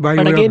arise by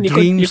way of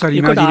dreams or imaginations.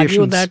 You could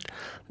argue that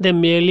they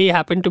merely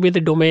happen to be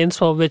the domains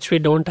for which we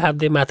don't have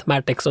the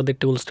mathematics or the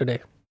tools today.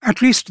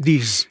 At least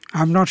these.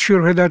 I'm not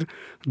sure whether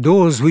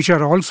those which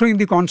are also in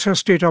the conscious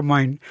state of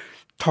mind,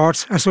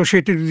 thoughts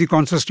associated with the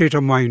conscious state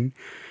of mind,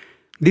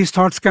 these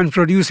thoughts can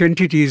produce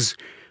entities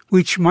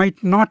which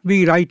might not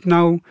be right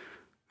now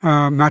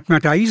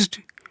mathematized,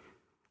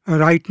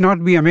 might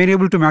not be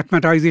amenable to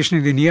mathematization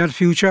in the near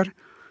future.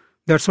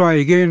 That's why,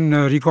 again,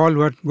 recall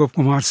what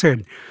Gopkumar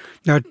said,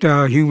 that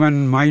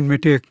human mind may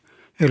take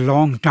a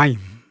long time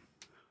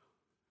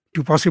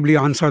to possibly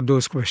answer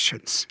those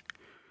questions.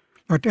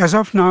 But as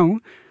of now,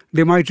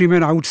 they might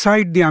remain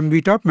outside the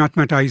ambit of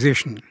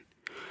mathematization.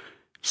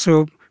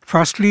 So,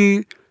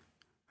 firstly,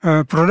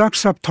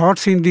 products of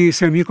thoughts in the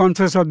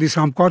semi-conscious or the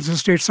subconscious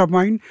states of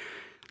mind,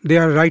 they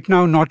are right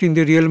now not in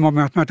the realm of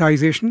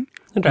mathematization,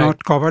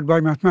 not covered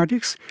by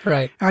mathematics.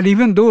 Right. And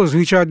even those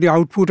which are the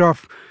output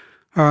of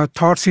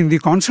thoughts in the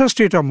conscious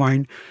state of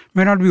mind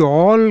may not be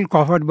all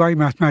covered by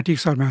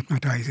mathematics or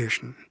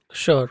mathematization.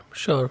 Sure.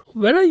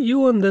 Where are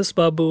you on this,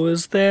 Babu?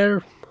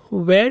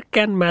 Where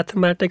can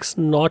mathematics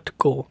not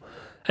go?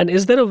 And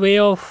is there a way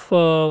of,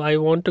 I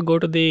want to go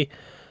to the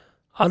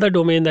other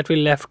domain that we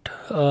left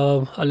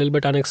a little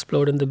bit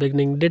unexplored in the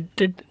beginning.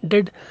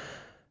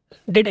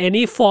 Did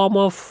any form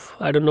of,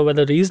 I don't know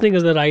whether reasoning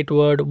is the right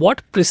word,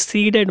 what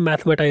preceded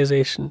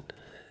mathematization?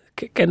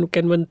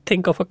 Can one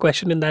think of a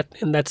question in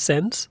that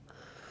sense?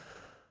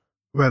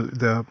 Well,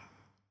 the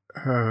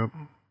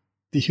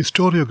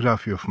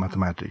historiography of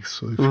mathematics.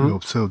 So if you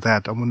observe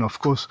that, I mean, of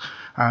course,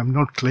 I'm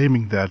not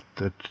claiming that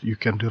you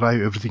can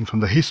derive everything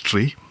from the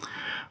history,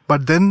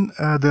 but then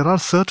there are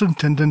certain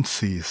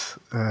tendencies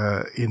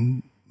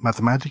in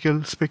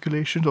mathematical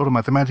speculations or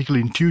mathematical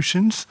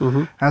intuitions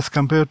as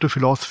compared to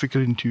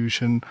philosophical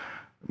intuition.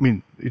 I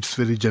mean, it's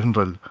very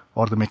general,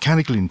 or the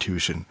mechanical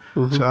intuition.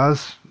 So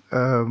as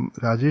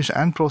Rajesh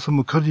and Professor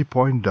Mukherjee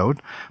point out,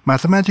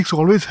 mathematics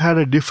always had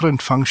a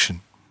different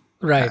function.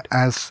 Right.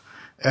 As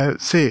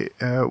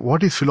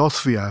what is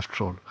philosophy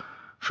after all?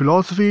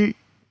 Philosophy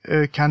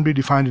can be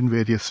defined in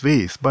various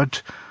ways,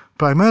 but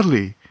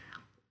primarily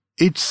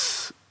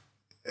it's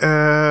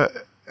an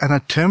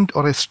attempt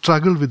or a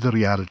struggle with the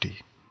reality.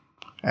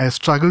 A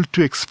struggle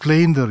to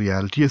explain the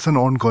reality is an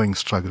ongoing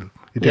struggle.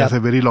 It has a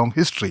very long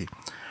history.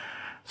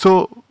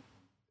 So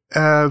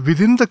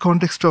within the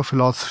context of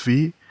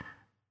philosophy,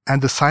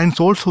 and the science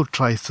also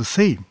tries the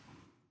same.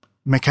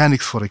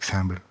 Mechanics, for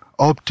example,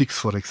 optics,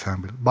 for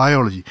example,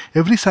 biology.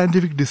 Every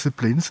scientific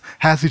discipline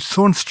has its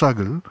own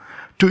struggle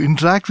to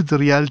interact with the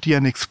reality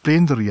and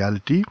explain the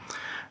reality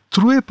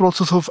through a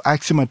process of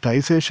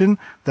axiomatization,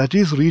 that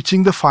is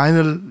reaching the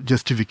final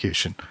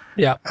justification,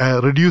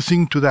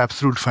 reducing to the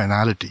absolute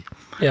finality.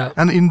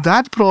 And in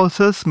that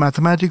process,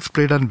 mathematics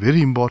played a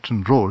very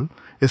important role,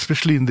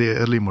 especially in the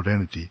early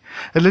modernity.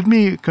 And let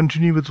me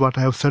continue with what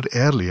I have said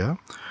earlier.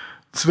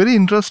 It's very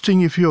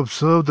interesting if you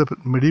observe the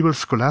medieval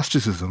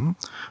scholasticism,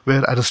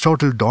 where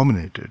Aristotle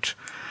dominated.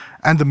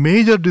 And the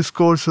major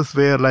discourses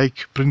were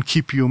like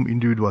Principium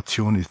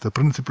Individuationis, the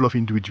principle of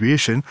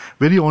individuation,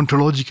 very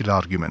ontological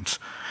arguments.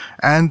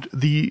 And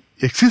the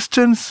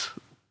existence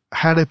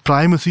had a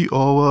primacy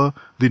over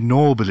the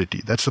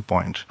knowability. That's the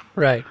point.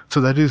 Right.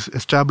 So that is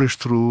established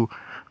through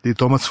the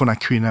Thomas von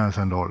Aquinas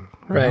and all.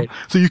 Right.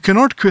 So you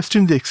cannot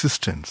question the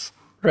existence.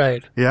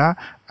 Right. Yeah.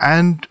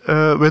 And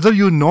whether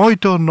you know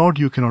it or not,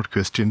 you cannot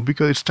question,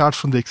 because it starts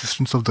from the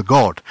existence of the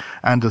God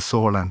and the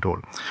soul and all.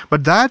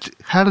 But that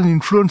had an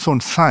influence on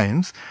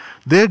science.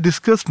 They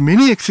discussed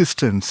many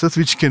existences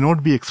which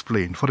cannot be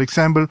explained. For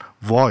example,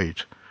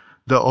 void,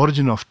 the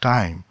origin of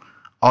time,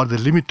 or the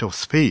limit of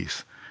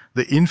space,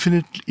 the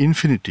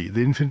infinity,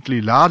 the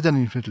infinitely large and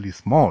infinitely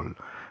small,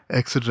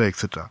 etc.,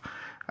 etc.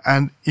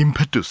 And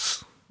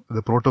impetus,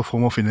 the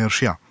protoform of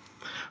inertia.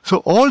 So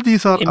all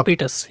these are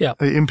impetus,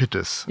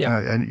 impetus, Yeah.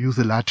 And use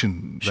the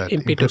Latin that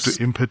Impetus.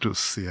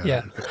 impetus.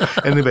 Yeah.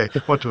 Anyway,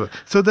 whatever.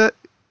 So the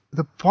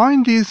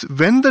point is,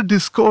 when the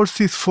discourse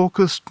is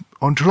focused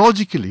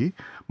ontologically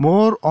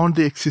more on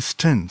the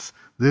existence,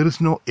 there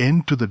is no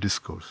end to the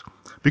discourse,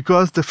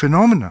 because the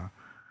phenomenon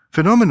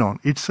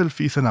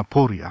itself is an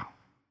aporia.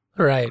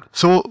 Right.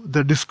 So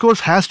the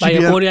discourse has to By be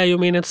aporia, you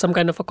mean it's some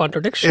kind of a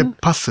contradiction?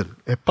 a puzzle.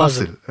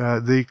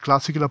 The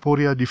classical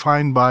aporia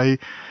defined by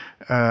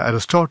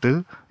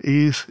Aristotle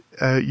is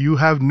you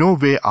have no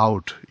way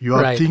out. You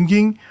are Right.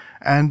 thinking,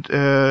 and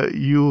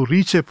you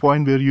reach a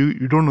point where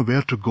you don't know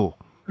where to go.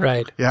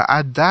 Right. Yeah,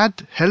 at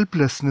that,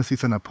 helplessness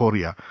is an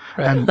aporia.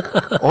 And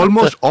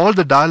almost all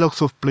the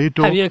dialogues of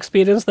Plato, Have you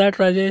experienced that,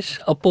 Rajesh?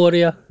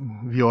 Aporia?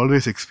 we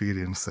always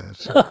experience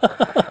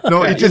that.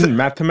 No, it is in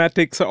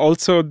mathematics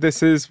also.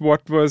 This is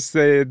what was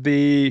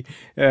the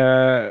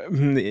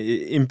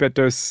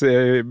impetus,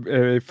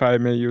 if I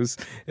may use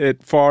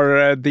it,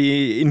 for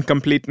the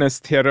incompleteness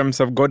theorems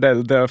of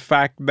Gödel. The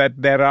fact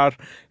that there are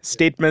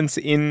statements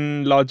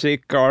in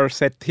logic or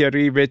set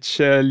theory which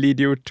lead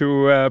you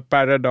to a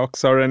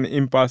paradox or an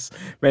impasse.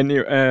 When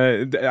you,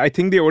 I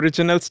think the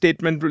original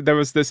statement, there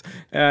was this: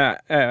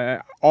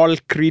 all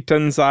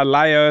Cretans are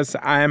liars.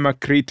 I am a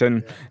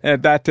Cretan.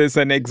 That is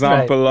an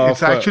example of.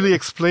 It's actually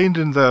explained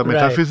in the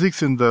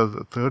Metaphysics in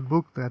the third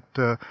book, that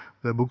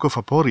the book of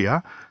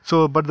Aporia.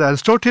 So, but the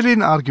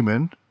Aristotelian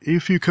argument: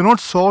 if you cannot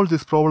solve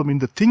this problem in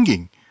the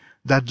thinking,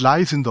 that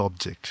lies in the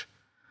object.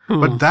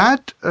 But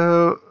that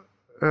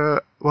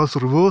was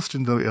reversed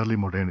in the early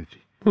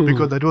modernity,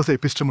 because that was an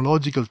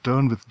epistemological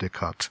turn with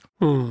Descartes.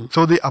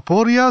 So the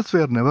aporias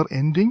were never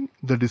ending.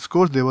 The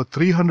discourse, there were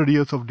 300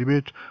 years of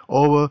debate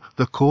over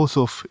the cause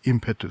of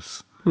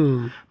impetus.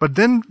 But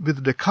then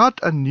with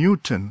Descartes and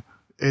Newton,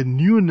 a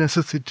new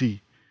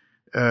necessity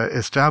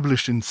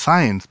established in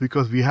science,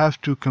 because we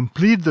have to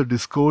complete the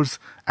discourse,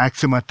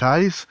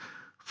 axiomatize,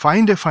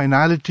 find a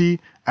finality,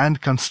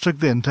 and construct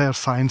the entire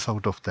science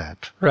out of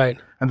that. Right.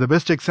 And the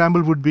best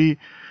example would be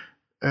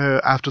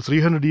after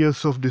 300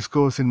 years of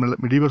discourse in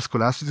medieval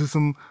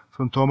scholasticism,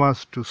 from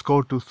Thomas to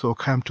Scott to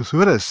Ockham to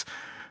Suarez,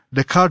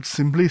 Descartes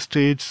simply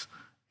states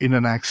in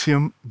an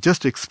axiom,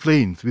 just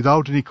explains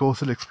without any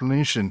causal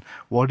explanation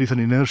what is an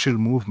inertial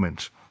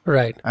movement.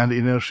 Right. And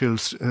inertial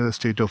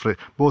state of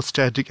both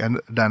static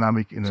and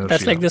dynamic inertia.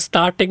 That's like the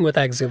starting with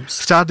axioms.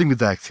 Starting with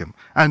the axiom.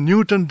 And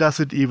Newton does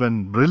it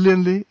even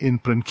brilliantly in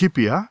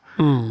Principia,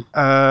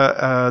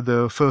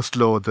 the first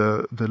law,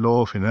 the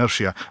law of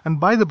inertia. And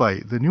by the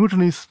by, the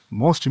Newton is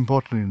most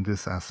important in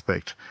this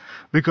aspect,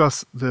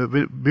 because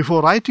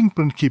before writing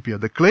Principia,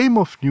 the claim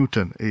of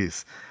Newton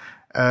is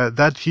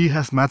that he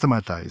has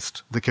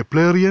mathematized the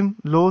Keplerian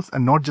laws,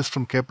 and not just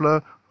from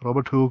Kepler,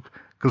 Robert Hooke,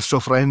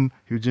 Christoph Wren,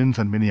 Huygens,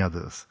 and many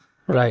others.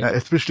 Right.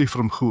 Especially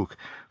from Hooke.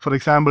 For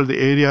example, the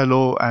area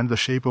law and the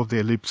shape of the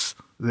ellipse,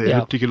 the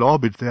elliptical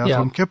orbit, they are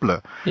from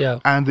Kepler. Yeah.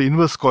 And the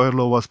inverse square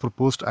law was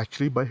proposed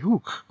actually by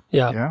Hooke.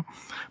 Yeah.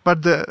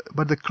 But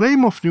the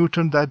claim of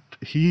Newton that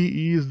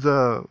he is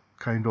the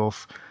kind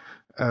of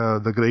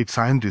the great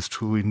scientist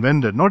who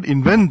not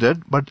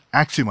invented, but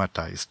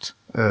axiomatized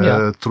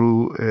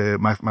through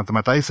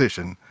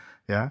mathematization.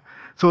 Yeah.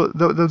 So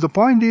the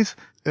point is,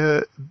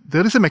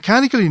 there is a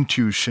mechanical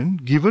intuition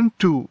given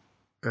to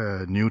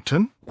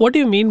Newton. What do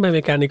you mean by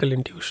mechanical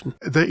intuition?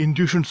 The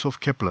intuitions of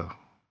Kepler.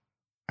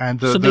 And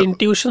the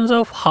intuitions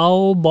of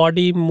how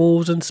body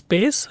moves in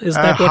space? Is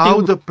that what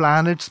how the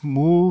planets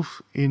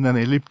move in an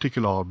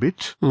elliptical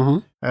orbit.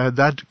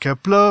 That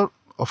Kepler,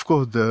 of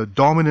course, the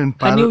dominant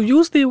And you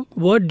use the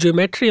word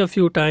geometry a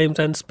few times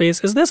and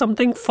space. Is there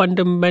something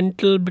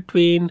fundamental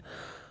between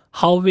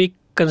how we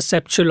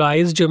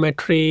conceptualize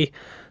geometry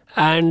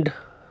and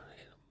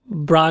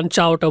branch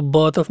out a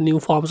birth of new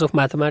forms of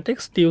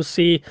mathematics? Do you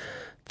see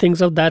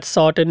things of that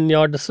sort in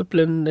your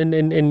discipline,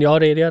 in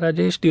your area,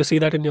 Rajesh? Do you see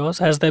that in yours?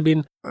 Has there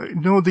been?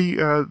 No,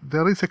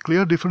 there is a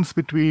clear difference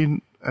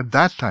between, at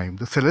that time,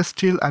 the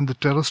celestial and the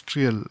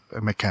terrestrial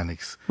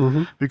mechanics.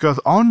 Because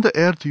on the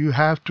Earth, you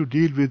have to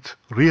deal with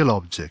real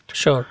object.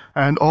 Sure.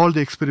 And all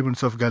the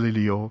experiments of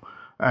Galileo,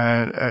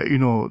 and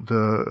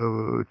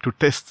to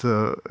test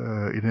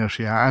the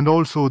inertia, and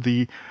also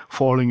the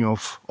falling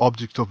of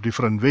objects of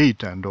different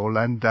weight and all,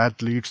 and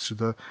that leads to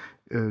the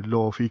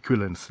law of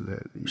equivalence, the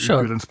Sure.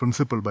 equivalence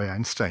principle with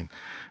Einstein.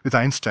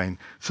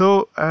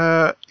 So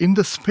in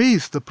the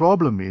space, the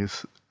problem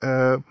is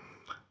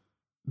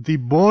the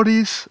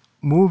bodies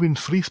move in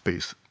free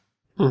space.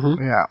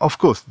 Yeah, of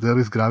course, there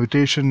is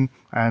gravitation,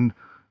 and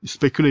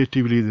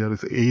speculatively there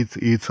is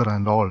ether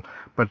and all.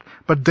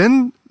 But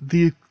then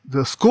the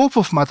scope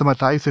of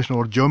mathematization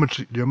or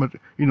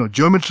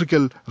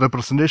geometrical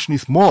representation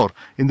is more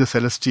in the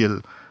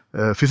celestial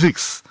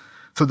physics.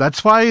 So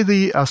that's why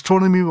the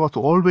astronomy was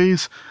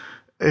always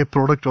a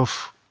product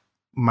of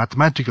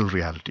mathematical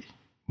reality,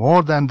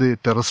 more than the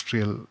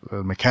terrestrial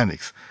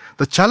mechanics.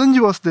 The challenge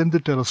was then the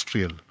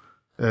terrestrial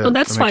No,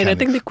 that's fine. I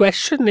think the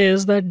question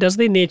is that does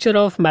the nature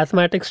of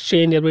mathematics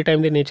change every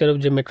time the nature of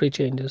geometry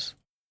changes?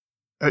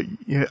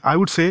 Yeah, I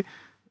would say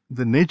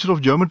the nature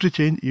of geometry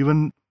changed,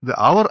 even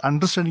our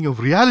understanding of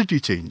reality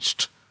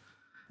changed.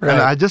 Right.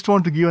 And I just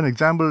want to give an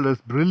example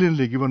that's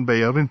brilliantly given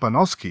by Erwin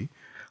Panofsky,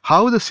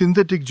 how the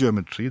synthetic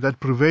geometry that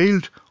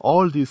prevailed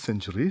all these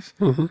centuries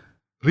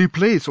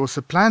replaced or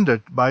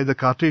supplanted by the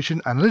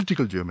Cartesian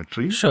analytical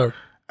geometry. Sure.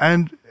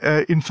 And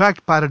in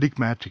fact,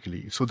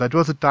 paradigmatically. So that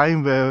was a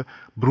time where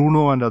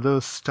Bruno and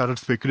others started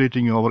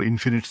speculating over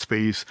infinite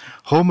space,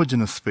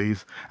 homogeneous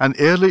space, and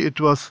early it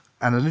was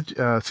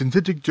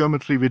synthetic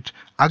geometry with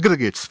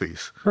aggregate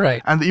space.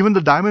 Right. And even the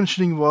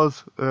dimensioning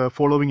was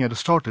following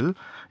Aristotle.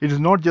 It is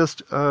not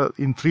just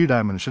in 3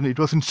 dimension; it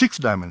was in 6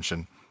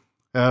 dimension.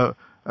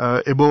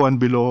 Above and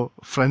below,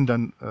 front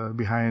and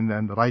behind,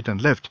 and right and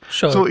left.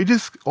 Sure. So it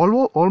is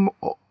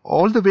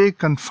all the way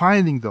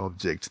confining the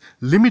objects,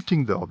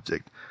 limiting the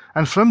object.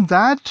 And from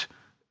that,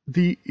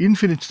 the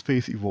infinite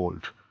space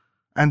evolved.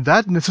 And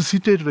that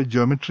necessitated a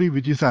geometry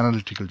which is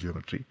analytical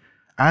geometry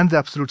and the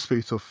absolute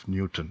space of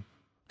Newton.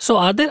 So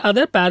are there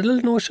other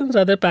parallel notions?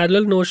 Are there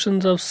parallel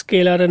notions of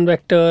scalar and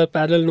vector,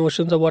 parallel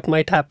notions of what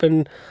might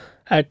happen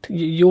at,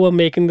 you were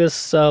making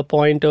this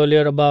point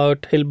earlier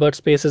about Hilbert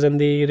spaces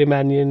and the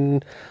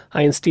Riemannian,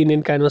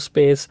 Einsteinian kind of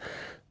space.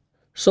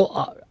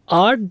 So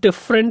are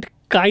different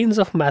kinds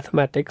of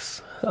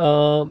mathematics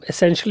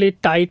essentially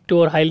tied to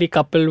or highly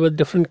coupled with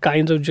different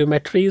kinds of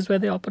geometries where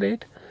they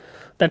operate?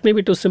 That may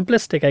be too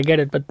simplistic, I get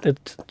it, but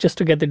it's just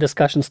to get the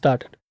discussion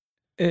started.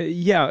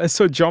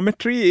 So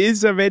geometry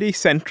is a very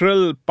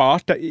central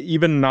part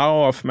even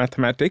now of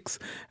mathematics,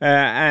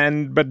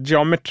 but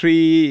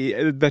geometry,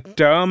 the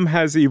term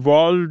has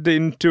evolved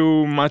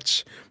into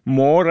much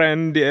more,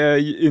 and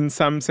in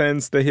some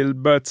sense the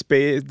Hilbert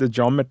space, the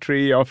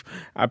geometry of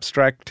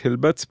abstract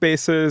Hilbert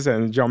spaces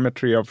and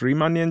geometry of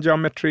Riemannian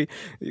geometry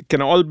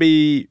can all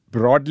be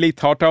broadly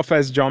thought of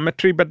as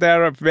geometry, but they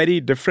are of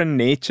very different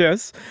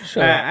natures.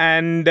 Sure.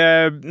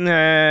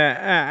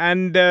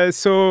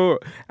 So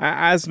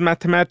as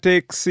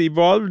mathematics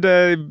evolved,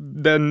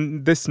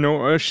 then this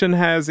notion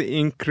has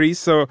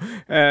increased. So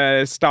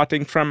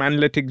starting from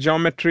analytic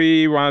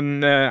geometry,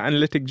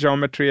 analytic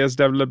geometry has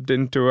developed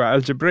into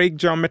algebraic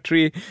geometry.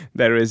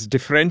 There is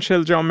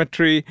differential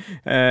geometry,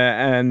 so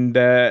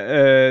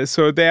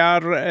there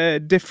are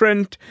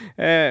different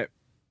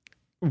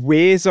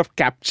ways of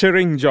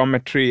capturing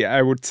geometry,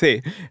 I would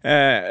say.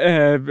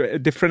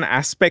 Different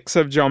aspects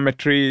of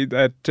geometry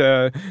that,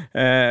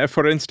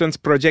 for instance,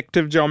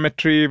 projective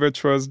geometry,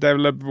 which was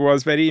developed,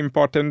 was very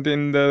important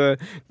in the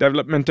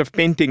development of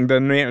painting. The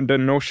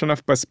notion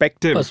of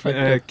perspective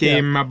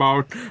came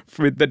about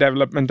with the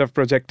development of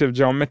projective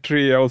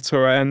geometry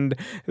also. And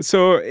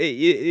so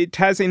it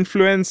has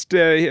influenced,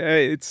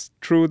 it's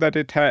true that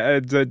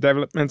the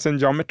developments in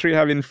geometry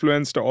have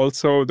influenced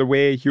also the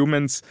way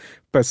humans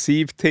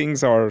perceive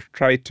things or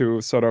try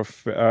to sort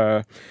of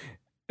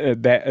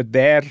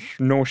their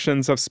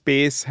notions of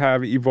space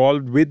have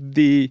evolved with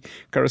the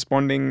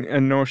corresponding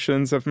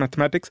notions of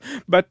mathematics.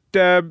 But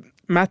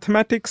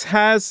mathematics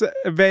has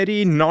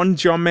very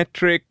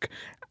non-geometric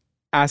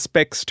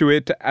aspects to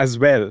it as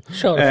well.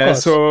 Sure,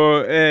 of course.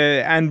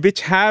 And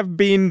which have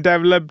been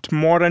developed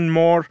more and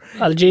more.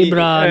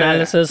 Algebra,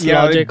 analysis,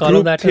 logic, all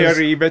of that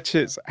theory, which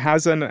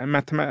has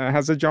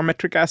a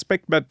geometric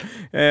aspect, but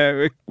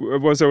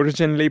was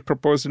originally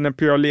proposed in a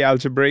purely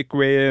algebraic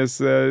way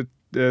as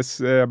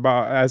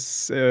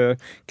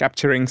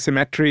capturing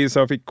symmetries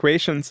of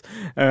equations,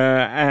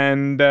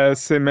 and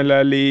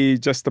similarly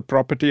just the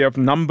property of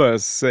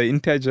numbers,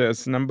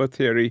 integers, number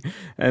theory,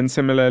 and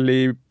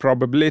similarly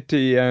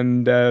probability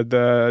and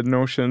the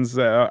notions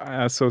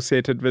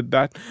associated with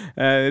that.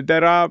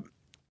 There are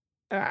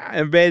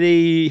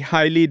very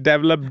highly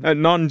developed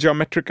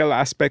non-geometrical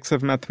aspects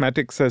of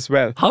mathematics as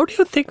well. How do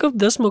you think of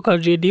this,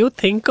 Mukherjee? Do you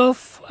think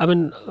of,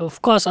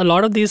 of course, a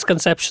lot of these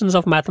conceptions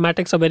of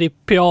mathematics are very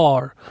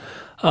pure.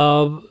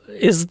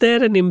 Is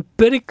there an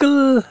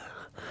empirical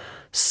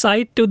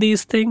side to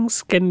these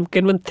things? Can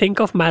one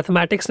think of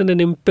mathematics in an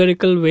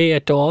empirical way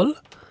at all?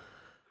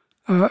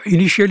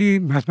 Initially,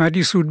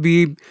 mathematics would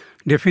be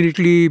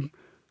definitely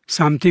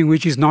something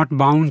which is not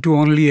bound to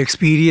only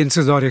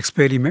experiences or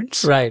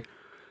experiments. Right.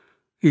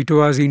 It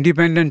was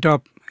independent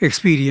of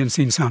experience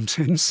in some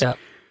sense. Yeah.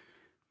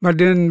 But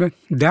then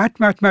that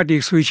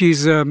mathematics which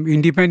is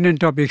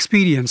independent of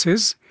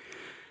experiences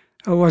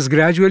was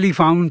gradually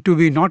found to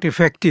be not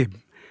effective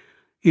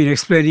in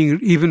explaining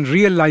even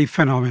real-life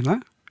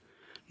phenomena,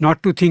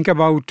 not to think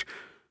about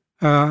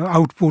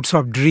outputs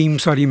of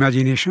dreams or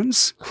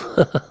imaginations.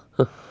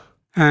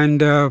 And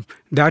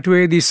that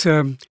way this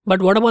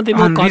but what about the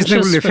more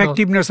unreasonable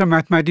effectiveness of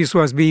mathematics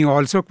was being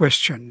also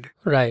questioned.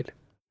 Right.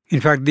 In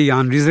fact, the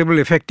unreasonable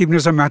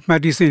effectiveness of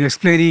mathematics in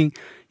explaining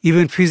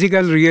even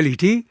physical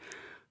reality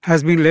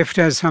has been left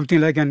as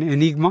something like an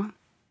enigma.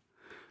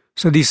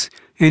 So this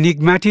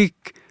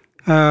enigmatic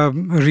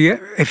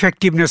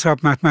effectiveness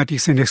of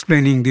mathematics in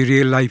explaining the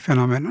real-life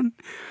phenomenon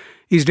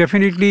is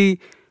definitely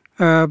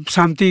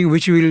something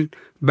which will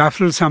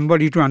baffle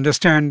somebody to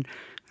understand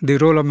the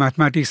role of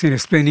mathematics in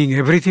explaining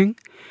everything.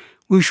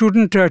 We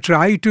shouldn't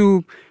try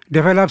to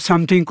develop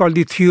something called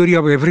the theory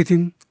of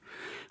everything.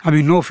 I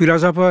mean, no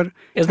philosopher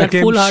is that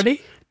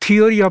foolhardy?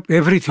 Theory of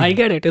everything. I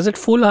get it. Is it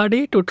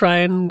foolhardy to try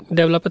and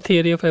develop a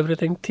theory of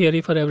everything,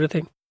 theory for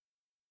everything?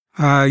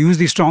 Use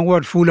the strong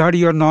word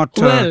foolhardy or not.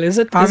 Well,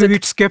 I'm a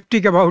bit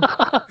skeptic about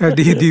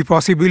the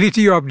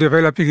possibility of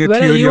developing a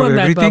theory of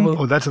everything.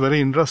 Oh, that's a very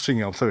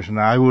interesting observation.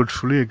 I would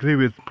fully agree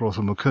with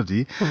Professor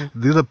Mukherjee.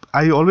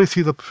 I always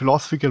see the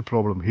philosophical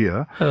problem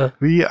here.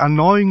 We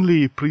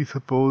unknowingly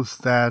presuppose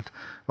that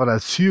or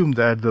assume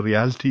that the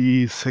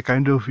reality is a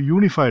kind of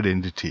unified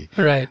entity.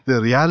 Right.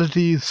 The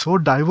reality is so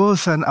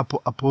diverse and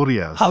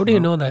aporious. How do you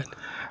know that?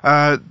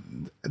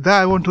 There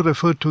I want to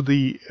refer to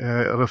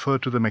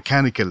the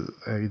mechanical,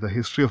 the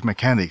history of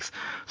mechanics.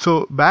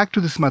 So back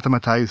to this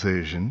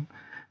mathematization.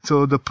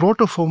 So the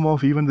protoform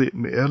of even the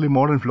early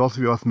modern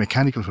philosophy was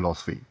mechanical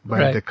philosophy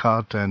by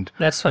Descartes and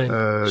that's fine.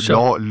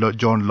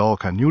 John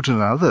Locke and Newton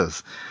and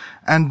others.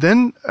 And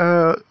then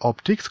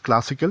optics,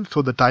 classical,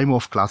 so the time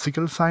of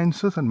classical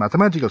sciences and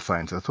mathematical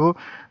sciences. So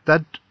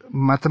that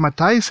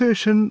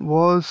mathematization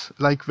was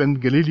like when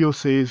Galileo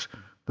says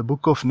the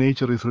book of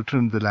nature is written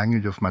in the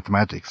language of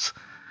mathematics.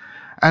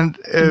 And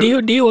do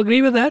you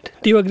agree with that?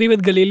 Do you agree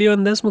with Galileo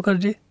on this,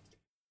 Mukherjee?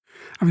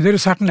 I mean, there are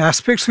certain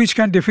aspects which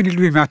can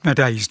definitely be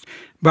mathematized,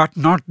 but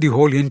not the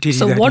whole entity.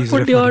 So that what is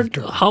would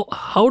to.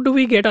 How do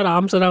we get our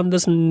arms around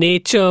this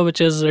nature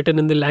which is written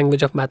in the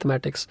language of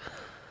mathematics?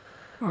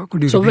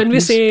 So when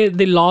we say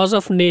the laws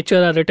of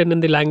nature are written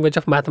in the language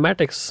of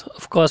mathematics,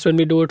 of course, when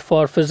we do it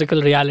for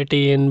physical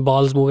reality and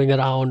balls moving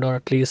around, or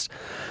at least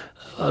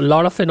a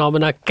lot of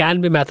phenomena can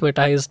be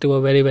mathematized to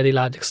a very, very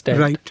large extent.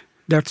 Right.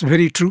 That's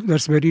very true.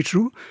 That's very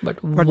true.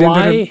 But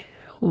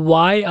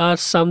why are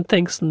some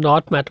things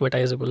not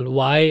mathematizable?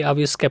 Why are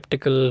we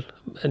skeptical?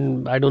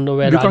 And I don't know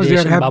where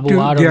Rajesh and Babu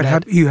are on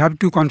that. You have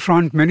to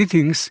confront many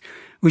things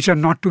which are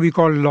not to be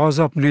called laws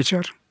of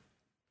nature.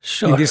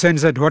 Sure. In the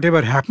sense that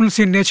whatever happens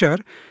in nature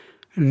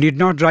need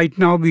not right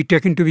now be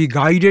taken to be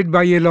guided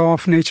by a law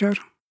of nature.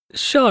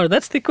 Sure,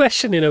 that's the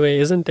question in a way,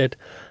 isn't it?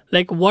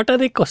 Like, what are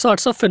the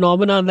sorts of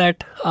phenomena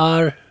that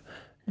are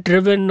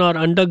driven or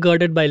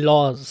undergirded by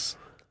laws?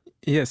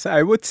 Yes,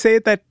 I would say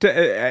that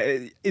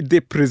the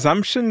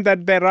presumption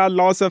that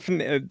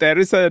there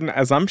is an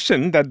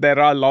assumption that there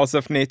are laws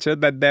of nature,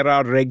 that there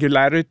are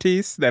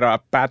regularities, there are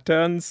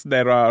patterns,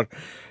 there are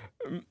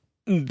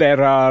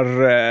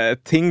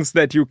things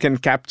that you can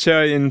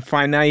capture in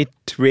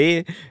finite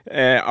way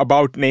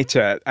about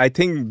nature. I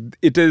think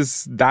it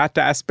is that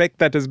aspect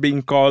that is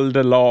being called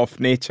a law of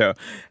nature.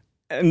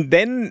 And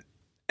then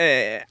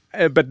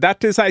but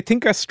that is, I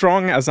think, a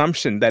strong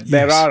assumption that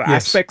there are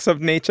aspects of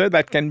nature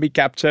that can be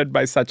captured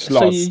by such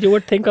laws. So you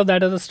would think of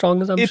that as a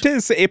strong assumption? It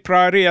is a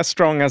priori a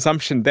strong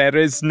assumption. There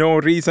is no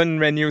reason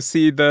when you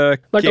see the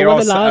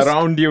chaos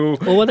around you.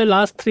 Over the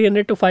last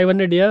 300 to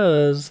 500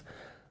 years,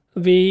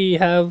 we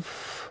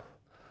have...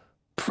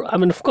 I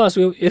mean, of course,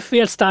 if we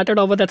had started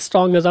off with that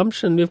strong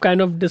assumption, we've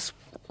kind of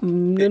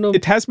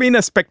it has been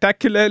a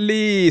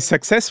spectacularly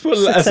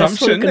successful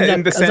assumption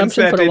in the sense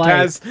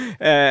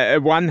that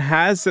one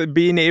has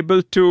been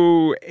able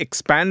to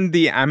expand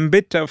the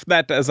ambit of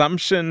that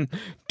assumption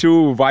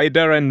to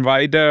wider and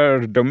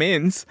wider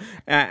domains,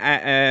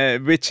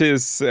 which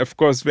is, of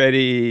course,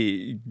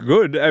 very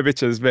good,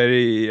 which is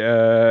very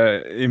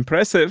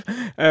impressive.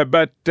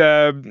 But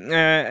I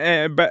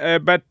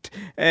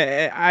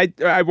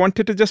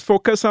wanted to just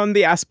focus on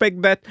the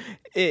aspect that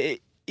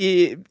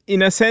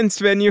in a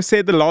sense, when you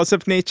say the laws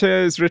of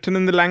nature is written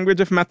in the language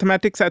of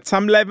mathematics, at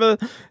some level,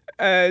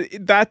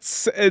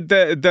 that's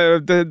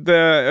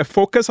the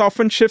focus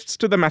often shifts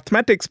to the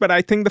mathematics, but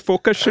I think the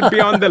focus should be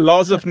on the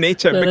laws of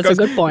nature. That's because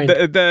a good point.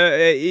 If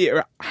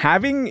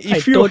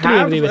you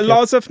have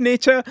laws of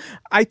nature,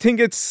 I think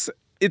it's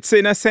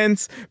in a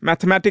sense,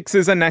 mathematics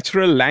is a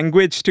natural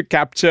language to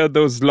capture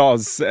those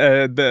laws.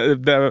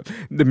 The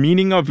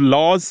meaning of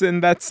laws in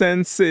that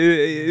sense,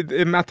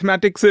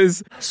 mathematics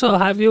is... So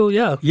have you,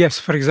 Yes,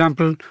 for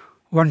example,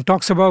 one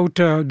talks about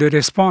the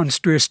response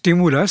to a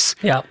stimulus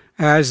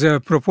as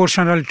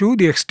proportional to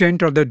the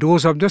extent or the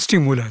dose of the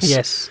stimulus.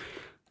 Yes.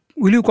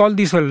 Will you call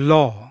this a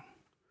law?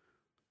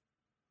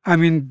 I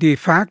mean, the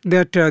fact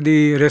that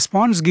the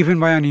response given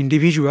by an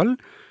individual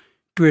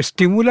to a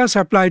stimulus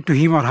applied to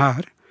him or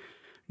her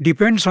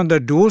depends on the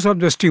dose of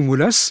the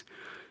stimulus.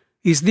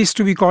 Is this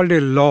to be called a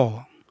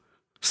law?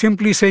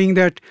 simply saying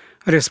that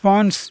a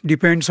response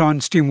depends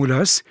on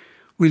stimulus,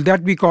 will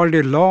that be called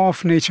a law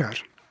of nature?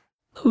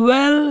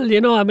 Well,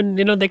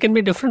 there can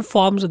be different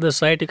forms of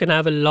this, right? You can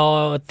have a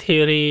law, a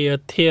theory, a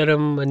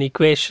theorem, an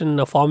equation,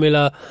 a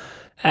formula,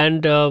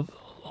 and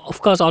of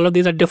course, all of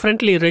these are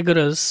differently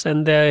rigorous,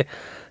 and they.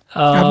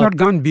 I've not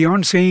gone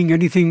beyond saying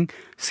anything,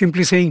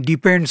 simply saying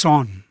depends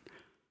on.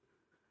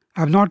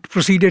 I've not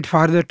proceeded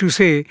further to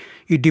say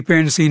it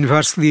depends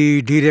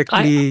inversely,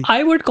 directly,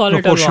 I would call it a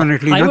law.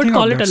 proportionately. I would nothing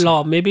call of it that a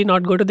law. Maybe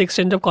not go to the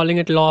extent of calling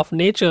it law of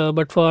nature,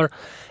 but for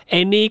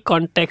any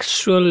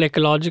contextual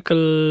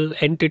ecological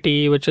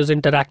entity which is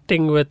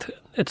interacting with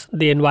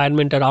the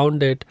environment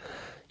around it,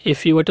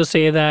 if you were to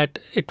say that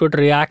it would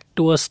react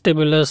to a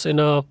stimulus in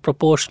a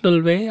proportional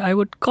way, I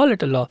would call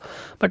it a law.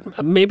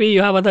 But maybe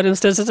you have other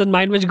instances in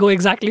mind which go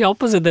exactly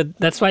opposite.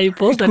 That's why you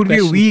posed that question. It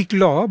could be a weak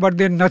law, but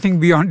then nothing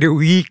beyond a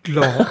weak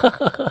law.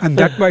 And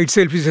that by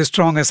itself is a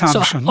strong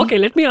assumption. So, okay,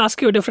 let me ask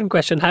you a different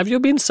question. Have you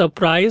been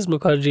surprised,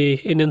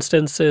 Mukherjee, in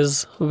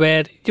instances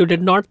where you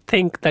did not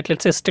think that,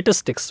 let's say,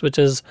 statistics, which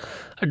is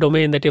a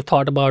domain that you've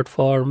thought about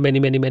for many,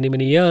 many, many,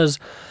 many years,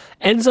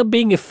 ends up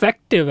being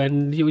effective,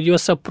 and you're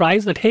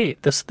surprised that, hey,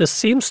 this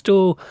seems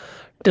to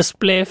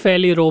display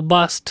fairly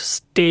robust,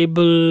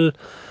 stable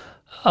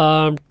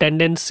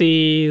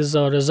tendencies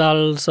or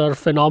results or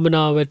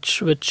phenomena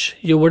which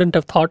you wouldn't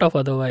have thought of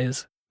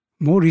otherwise?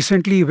 More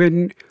recently,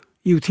 when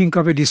you think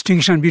of a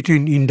distinction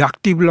between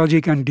inductive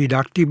logic and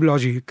deductive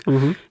logic,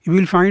 you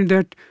will find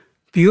that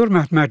pure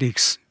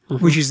mathematics,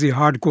 which is the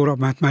hardcore of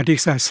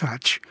mathematics as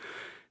such,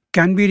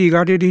 can be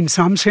regarded in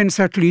some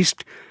sense at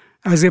least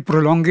as a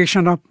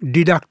prolongation of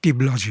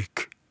deductive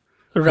logic.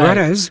 Right.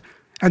 Whereas,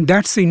 and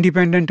that's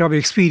independent of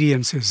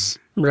experiences.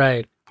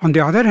 Right. On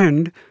the other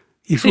hand,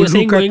 if So you you're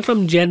saying look going at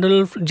from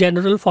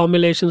general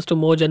formulations to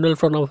more general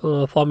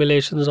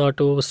formulations or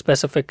to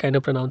specific kind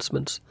of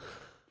pronouncements.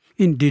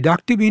 in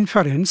deductive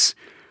inference,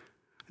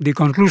 the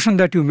conclusion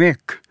that you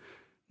make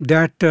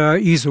that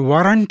is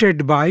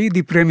warranted by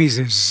the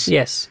premises.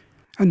 Yes.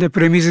 And the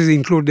premises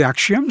include the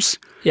axioms,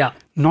 Yeah.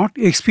 not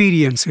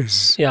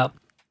experiences. Yeah.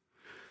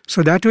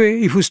 So that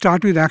way, if you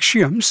start with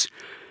axioms,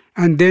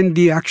 and then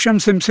the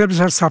axioms themselves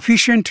are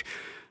sufficient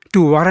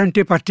to warrant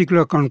a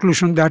particular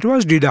conclusion, that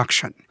was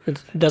deduction.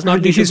 It does not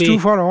And need this to is be. true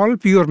for all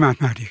pure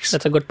mathematics.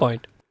 That's a good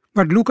point.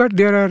 But look at,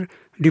 there are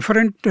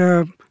different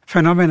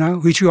phenomena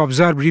which you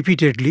observe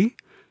repeatedly.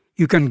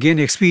 You can gain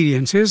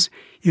experiences,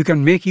 you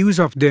can make use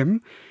of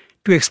them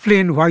to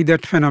explain why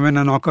that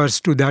phenomenon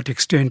occurs to that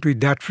extent, with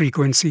that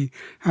frequency,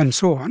 and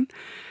so on.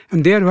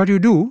 And there what you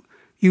do,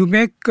 you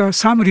make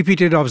some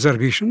repeated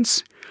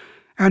observations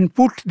and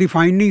put the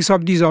findings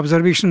of these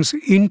observations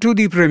into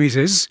the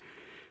premises,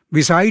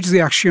 besides the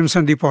axioms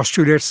and the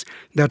postulates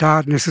that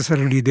are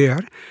necessarily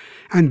there.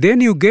 And then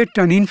you get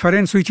an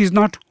inference which is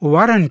not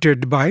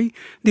warranted by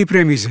the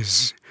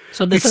premises.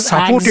 So this It's is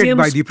supported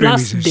by axioms the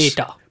plus premises.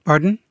 data.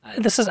 Pardon?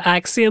 This is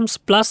axioms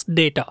plus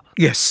data.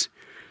 Yes.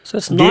 So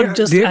it's not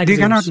just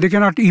axioms. They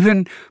cannot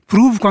even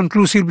prove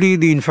conclusively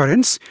the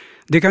inference.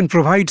 They can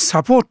provide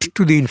support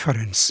to the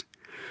inference.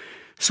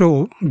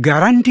 So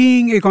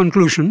guaranteeing a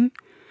conclusion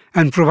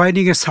and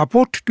providing a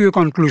support to a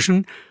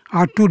conclusion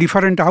are two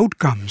different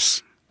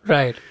outcomes.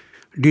 Right.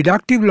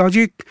 Deductive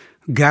logic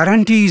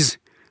guarantees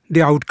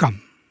the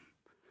outcome.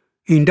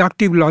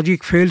 Inductive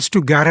logic fails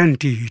to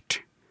guarantee it.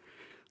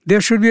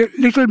 There should be a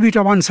little bit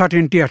of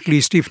uncertainty, at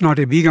least, if not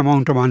a big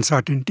amount of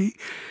uncertainty,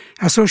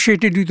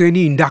 associated with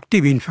any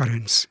inductive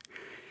inference.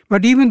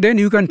 But even then,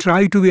 you can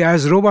try to be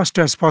as robust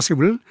as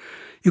possible.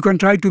 You can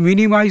try to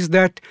minimize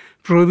that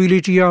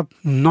probability of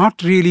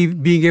not really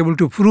being able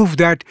to prove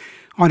that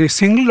on a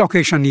single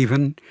occasion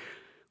even,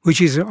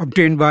 which is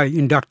obtained by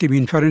inductive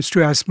inference,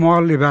 to as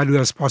small a value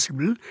as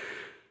possible.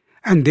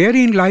 And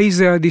therein lies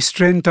the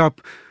strength of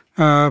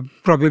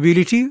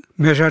probability,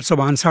 measures of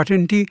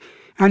uncertainty,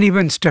 and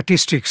even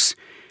statistics,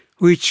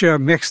 which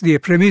makes the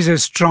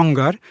premises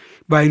stronger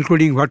by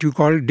including what you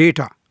call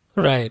data.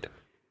 Right.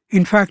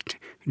 In fact,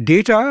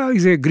 data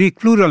is a Greek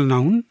plural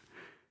noun,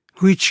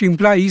 which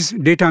implies,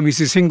 data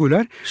means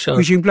singular, Sure.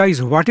 which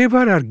implies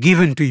whatever are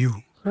given to you.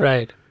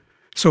 Right.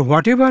 So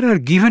whatever are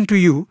given to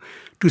you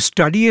to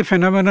study a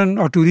phenomenon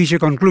or to reach a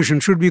conclusion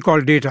should be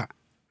called data.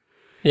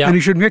 Yeah. And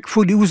you should make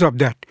full use of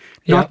that,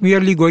 not Yeah.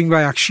 merely going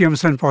by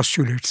axioms and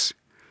postulates.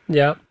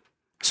 Yeah.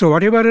 So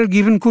whatever are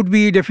given could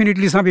be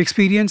definitely some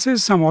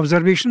experiences, some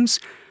observations,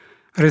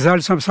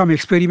 results of some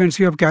experiments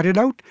you have carried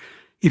out.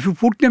 If you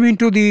put them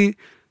into the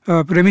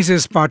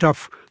premises part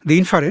of the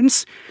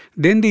inference,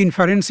 then the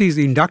inference is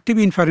inductive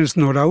inference,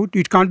 no doubt.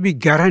 It can't be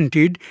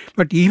guaranteed,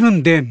 but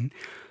even then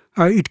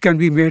it can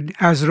be made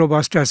as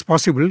robust as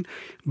possible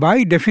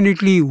by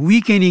definitely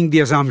weakening the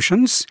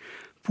assumptions,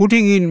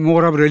 putting in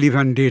more of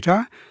relevant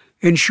data,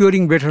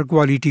 ensuring better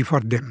quality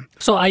for them.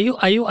 So are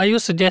you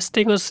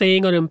suggesting or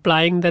saying or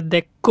implying that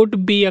there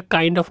could be a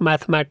kind of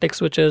mathematics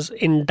which is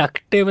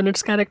inductive in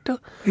its character?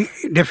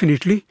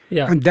 Definitely.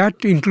 Yeah. And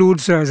that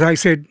includes, as I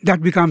said,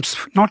 that becomes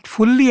not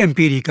fully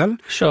empirical.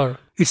 Sure.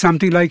 It's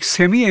something like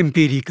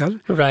semi-empirical.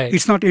 Right.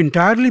 It's not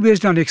entirely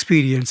based on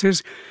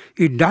experiences.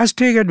 It does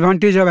take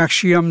advantage of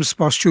axioms,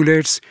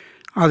 postulates,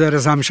 other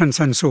assumptions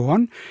and so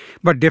on,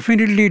 but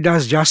definitely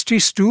does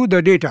justice to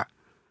the data,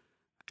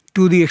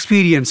 to the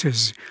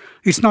experiences.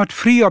 It's not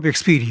free of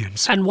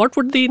experience. And what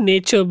would the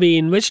nature be?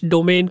 In which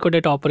domain could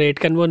it operate?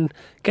 Can one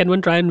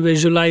try and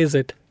visualize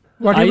it?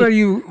 Whatever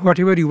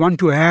you want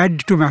to add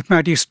to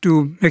mathematics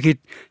to make it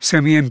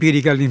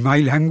semi-empirical in my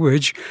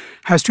language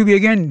has to be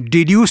again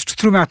deduced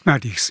through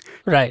mathematics.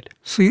 Right.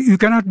 So you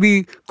cannot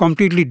be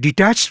completely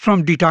detached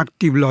from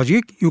deductive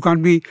logic. You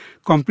can't be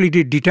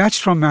completely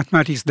detached from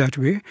mathematics that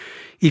way.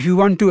 If you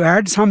want to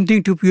add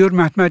something to pure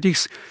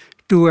mathematics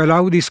to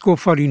allow the scope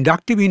for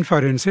inductive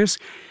inferences,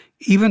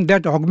 even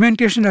that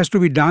augmentation has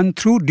to be done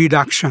through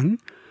deduction,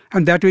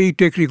 and that way you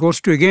take recourse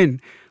to again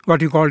what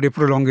you called a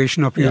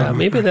prolongation of your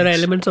maybe there are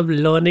elements of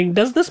learning.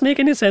 Does this make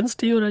any sense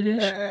to you,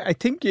 Rajesh? I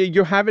think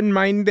you have in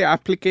mind the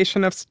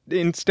application of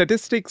in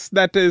statistics.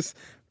 That is,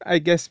 I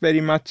guess, very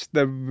much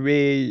the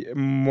way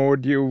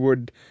mode you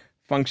would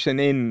function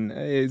in.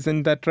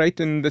 Isn't that right?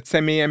 In the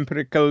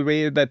semi-empirical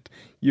way that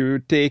you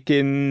take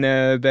in,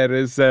 there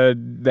is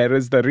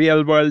the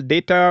real world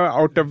data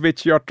out of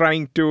which you're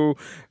trying to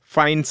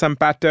find some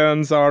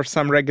patterns or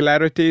some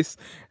regularities,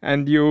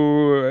 and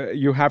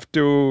you have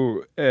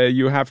to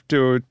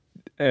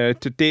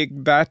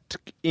take that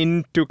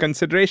into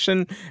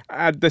consideration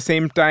at the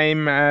same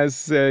time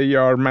as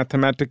your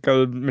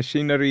mathematical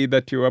machinery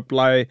that you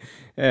apply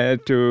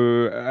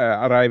to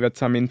arrive at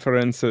some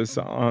inferences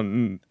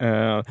on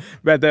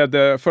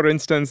whether for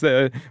instance,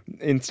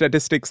 in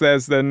statistics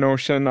there's the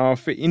notion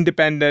of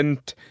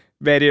independent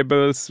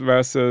variables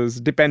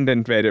versus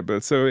dependent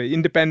variables. So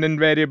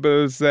independent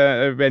variables,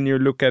 when you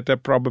look at a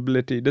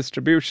probability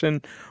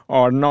distribution,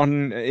 or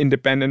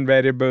non-independent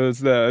variables,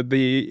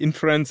 the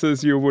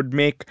inferences you would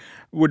make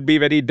would be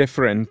very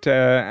different.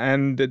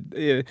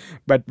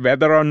 But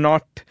whether or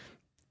not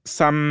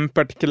some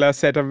particular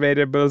set of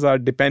variables are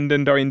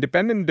dependent or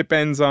independent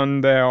depends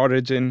on their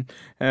origin,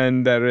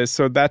 and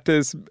so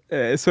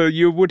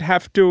you would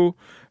have to.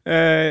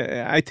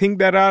 I think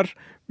there are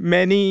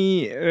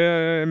many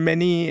areas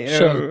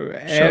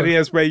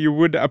where you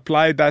would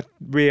apply that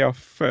way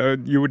of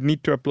you would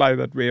need to apply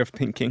that way of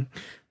thinking.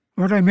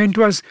 What I meant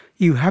was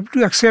you have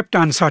to accept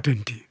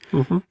uncertainty.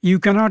 Mm-hmm. You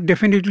cannot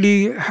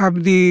definitely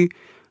have the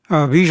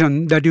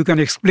vision that you can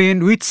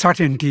explain with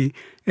certainty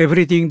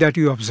everything that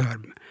you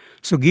observe.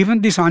 So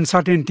given this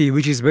uncertainty,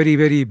 which is very,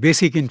 very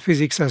basic in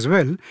physics as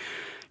well,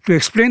 to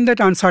explain that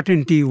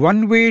uncertainty,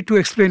 one way to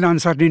explain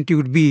uncertainty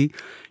would be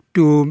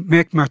to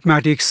make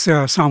mathematics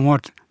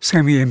somewhat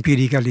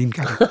semi-empirical in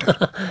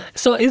character.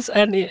 So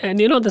and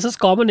this is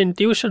common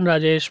intuition,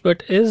 Rajesh,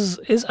 but is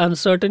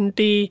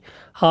uncertainty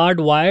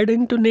hardwired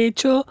into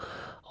nature,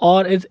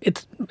 or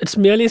it's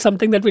merely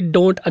something that we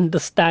don't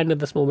understand at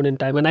this moment in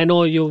time? And I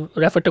know you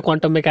referred to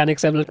quantum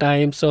mechanics several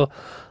times, so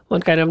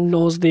one kind of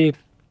knows the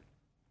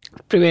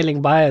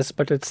prevailing bias,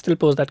 but it still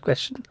poses that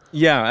question.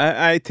 Yeah,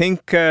 I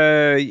think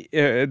the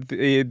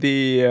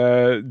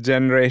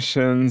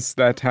generations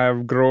that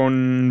have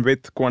grown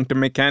with quantum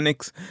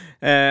mechanics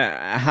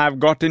have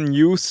gotten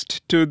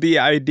used to the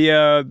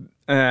idea,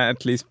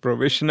 at least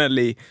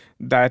provisionally,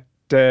 that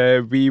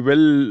we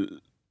will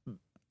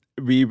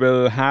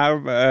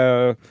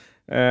have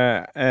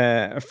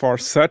for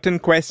certain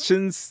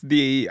questions,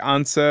 the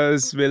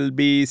answers will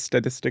be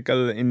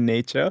statistical in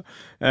nature.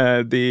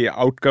 The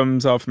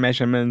outcomes of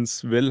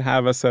measurements will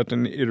have a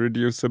certain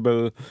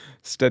irreducible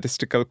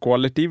statistical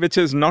quality, which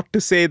is not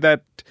to say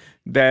that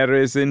there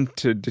isn't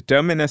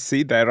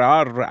determinacy. There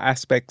are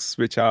aspects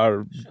which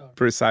are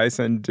precise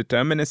and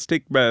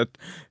deterministic, but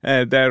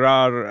there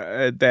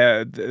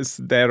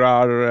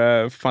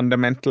are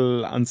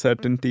fundamental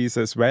uncertainties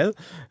as well.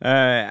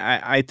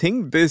 I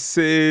think this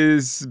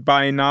is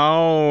by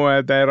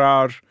now there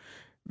are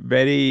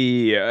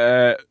very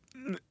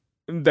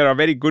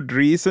good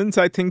reasons,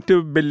 I think,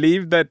 to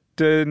believe that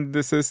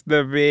this is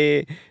the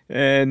way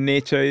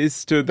nature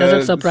is to the.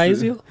 Does it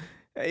surprise you?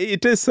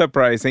 It is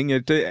surprising.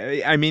 Will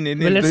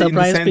it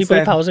surprise people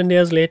 1,000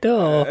 years later?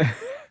 Or?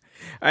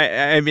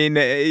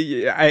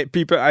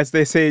 People, as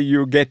they say,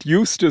 you get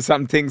used to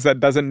some things.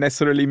 That doesn't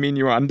necessarily mean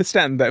you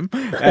understand them.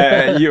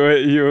 I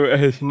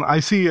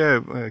see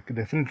a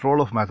definite role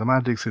of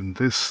mathematics in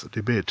this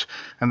debate,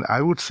 and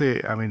I would say,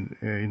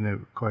 in a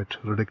quite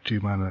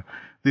reductive manner,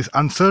 this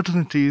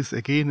uncertainty is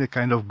again a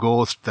kind of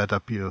ghost that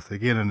appears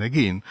again and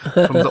again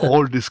from the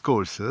old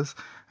discourses.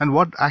 And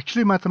what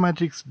actually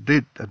mathematics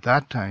did at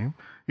that time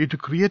is to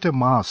create a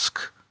mask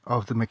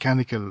of the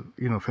mechanical,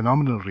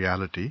 phenomenal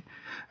reality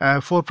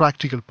for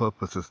practical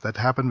purposes. That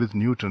happened with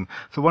Newton.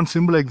 So one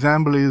simple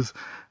example is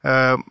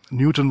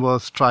Newton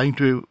was trying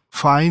to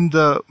find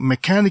the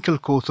mechanical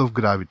cause of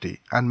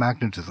gravity and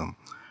magnetism.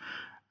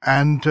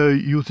 And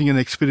using an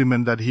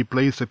experiment that he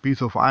placed a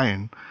piece of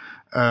iron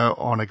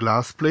on a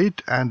glass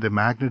plate and a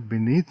magnet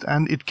beneath,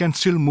 and it can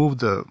still move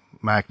the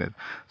magnet.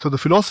 So the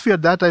philosophy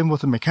at that time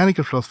was a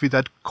mechanical philosophy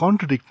that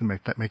contradicts the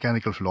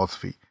mechanical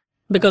philosophy.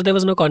 Because there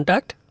was no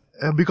contact?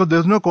 Because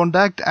there's no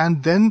contact,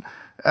 and then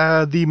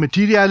the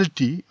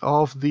materiality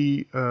of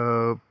the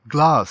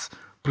glass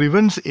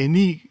prevents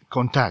any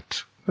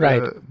contact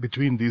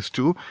between these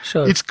two.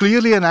 Sure. It's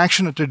clearly an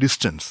action at a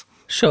distance.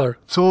 Sure.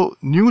 So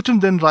Newton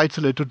then writes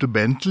a letter to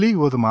Bentley, who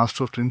was the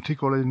master of Trinity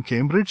College in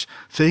Cambridge,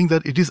 saying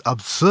that it is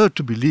absurd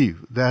to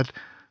believe that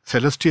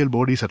celestial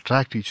bodies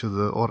attract each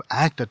other or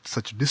act at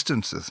such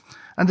distances.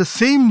 And the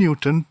same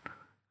Newton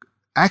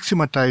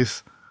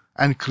axiomatize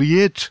and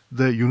create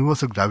the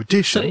universal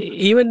gravitation. So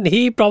even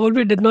he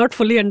probably did not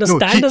fully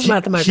understand his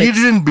mathematics. He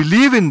didn't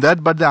believe in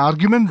that, but the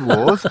argument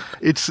was,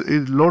 it's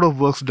a lot of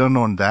works done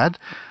on that.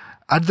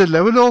 At the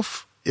level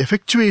of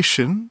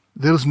effectuation,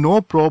 there is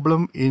no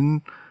problem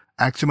in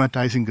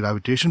axiomatizing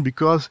gravitation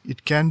because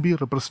it can be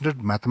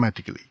represented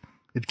mathematically.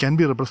 It can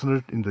be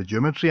represented in the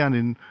geometry and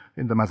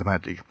in the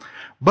mathematics.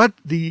 But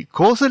the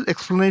causal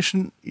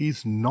explanation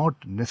is not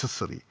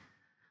necessary.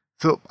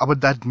 So, but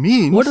that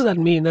means... What does that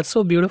mean? That's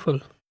so beautiful.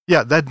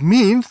 Yeah, that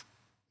means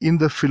in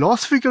the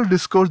philosophical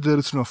discourse there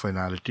is no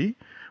finality,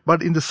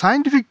 but in the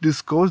scientific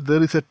discourse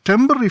there is a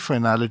temporary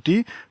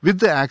finality with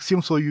the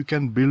axiom, so you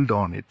can build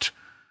on it.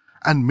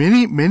 And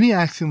many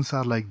axioms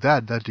are like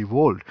that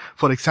evolved.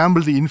 For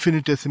example, the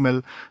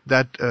infinitesimal,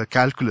 that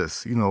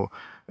calculus,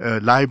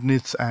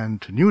 Leibniz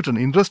and Newton.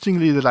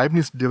 Interestingly, the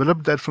Leibniz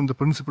developed that from the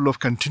principle of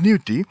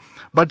continuity,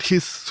 but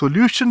his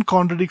solution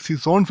contradicts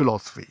his own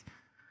philosophy.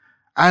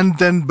 And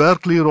then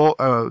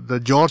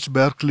George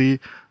Berkeley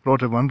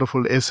wrote a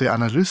wonderful essay,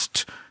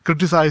 Analyst,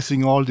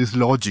 criticizing all this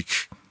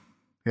logic,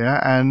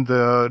 and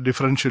the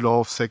differential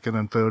of second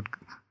and third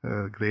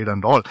grade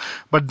and all.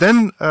 But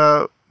then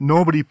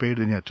nobody paid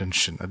any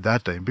attention at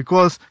that time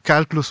because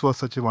calculus was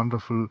such a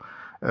wonderful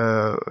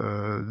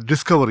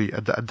discovery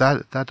at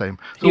that time.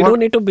 So you don't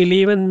need to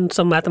believe in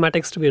some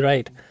mathematics to be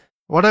right.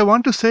 What I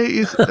want to say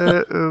is,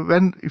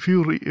 if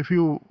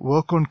you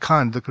work on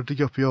Kant, the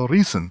Critique of Pure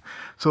Reason,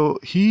 so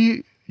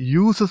he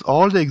uses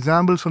all the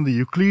examples from the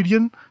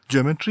Euclidean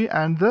geometry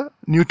and the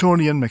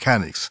Newtonian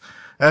mechanics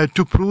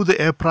to prove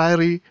the a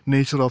priori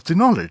nature of the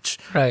knowledge.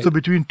 Right. So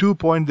between 2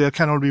 points, there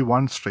cannot be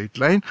one straight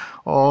line,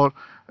 or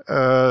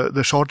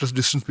the shortest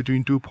distance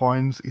between 2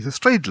 points is a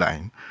straight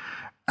line.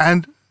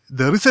 And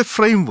there is a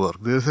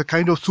framework, there is a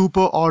kind of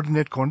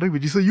superordinate contact,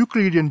 which is a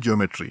Euclidean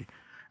geometry.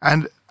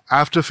 And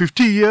after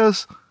 50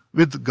 years,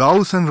 with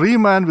Gauss and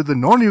Riemann, with the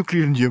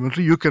non-Euclidean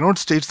geometry, you cannot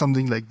state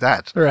something like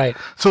that. Right.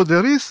 So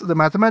the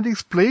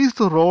mathematics plays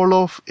the role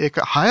of a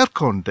higher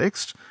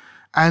context,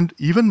 and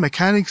even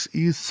mechanics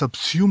is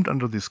subsumed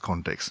under this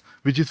context,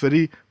 which is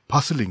very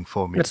puzzling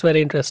for me. That's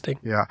very interesting.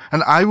 Yeah,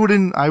 and I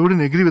wouldn't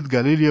agree with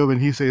Galileo when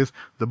he says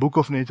the book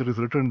of nature is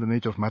written in the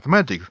nature of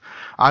mathematics.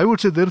 I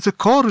would say there is a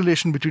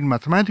correlation between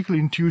mathematical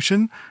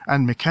intuition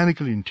and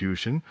mechanical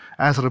intuition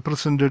as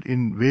represented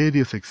in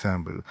various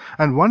examples.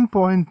 And one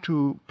point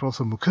to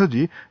Professor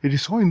Mukherjee, it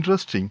is so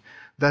interesting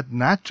that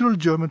natural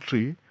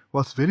geometry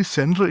was very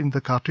central in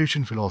the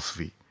Cartesian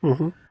philosophy,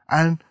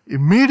 and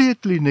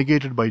immediately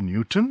negated by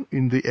Newton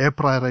in the a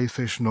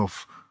priorization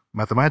of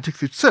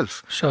mathematics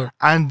itself. Sure.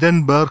 And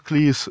then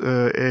Berkeley's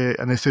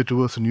an essay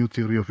towards a new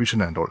theory of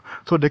vision and all.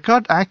 So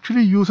Descartes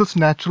actually uses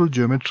natural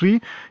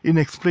geometry in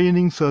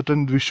explaining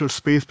certain visual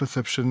space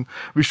perception,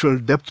 visual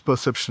depth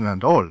perception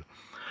and all.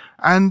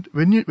 And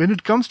when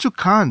it comes to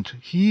Kant,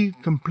 he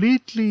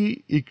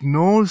completely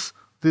ignores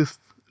this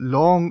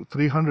long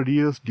 300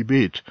 years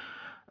debate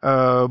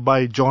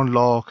by John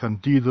Locke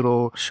and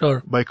Diderot,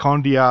 sure, by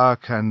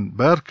Condillac and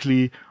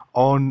Berkeley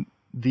on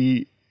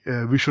the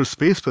visual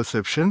space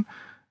perception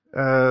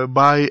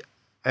by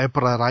a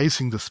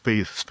priorizing the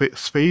space.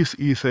 Space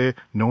is a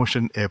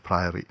notion a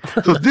priori.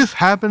 So this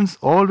happens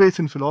always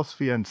in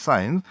philosophy and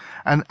science,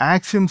 and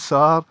axioms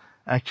are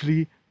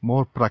actually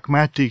more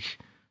pragmatic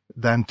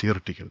than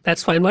theoretical.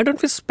 That's fine. Why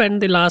don't we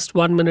spend the last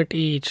 1 minute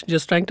each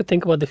just trying to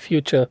think about the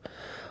future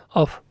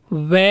of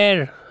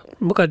where,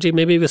 Mukherjee,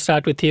 maybe we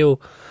start with you.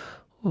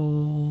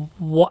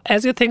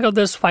 As you think of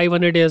this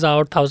 500 years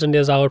out, 1,000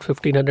 years out,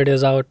 1,500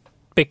 years out,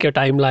 pick your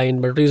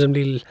timeline, but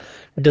reasonably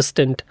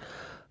distant,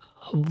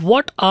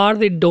 what are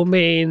the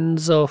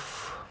domains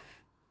of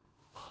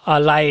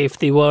our life,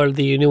 the world,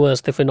 the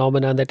universe, the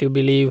phenomena that you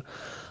believe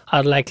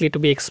are likely to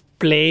be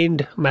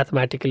explained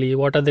mathematically?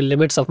 What are the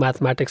limits of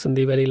mathematics in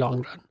the very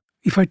long run?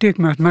 If I take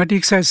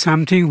mathematics as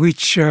something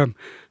which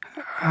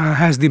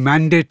has the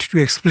mandate to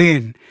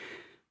explain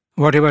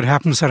whatever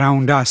happens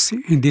around us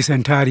in this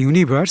entire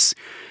universe,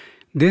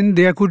 then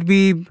there could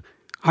be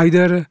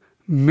either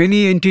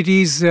many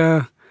entities,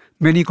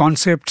 many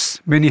concepts,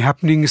 many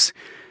happenings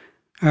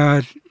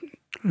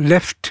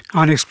left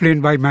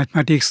unexplained by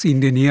mathematics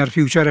in the near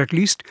future at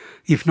least,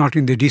 if not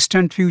in the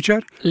distant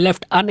future.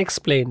 Left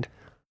unexplained.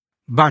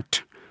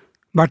 But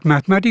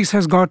mathematics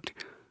has got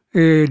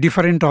a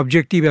different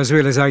objective as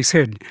well, as I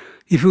said.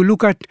 If you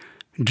look at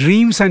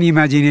dreams and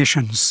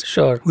imaginations,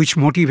 sure, which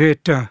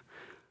motivate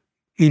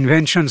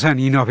inventions and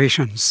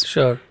innovations,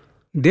 sure,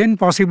 then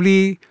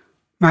possibly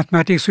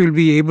mathematics will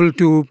be able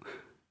to,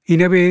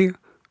 in a way,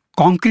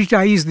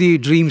 concretize the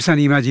dreams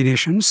and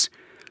imaginations,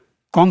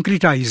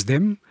 concretize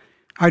them.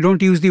 I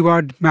don't use the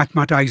word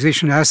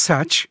mathematization as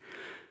such,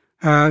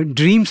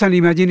 dreams and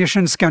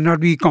imaginations cannot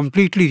be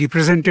completely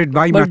represented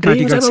by mathematical symbols. But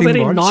dreams have a very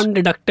symbols.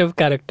 non-deductive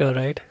character,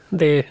 right?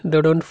 They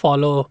don't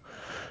follow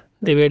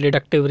the way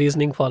deductive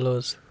reasoning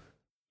follows.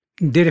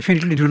 They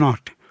definitely do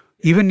not.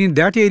 Even in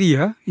that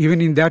area,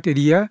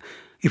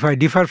 if I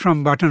differ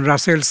from Barton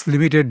Russell's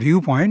limited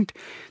viewpoint,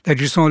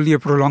 that it's only a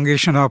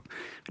prolongation of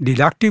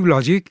deductive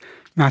logic,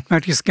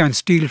 mathematics can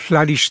still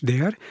flourish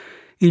there.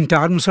 In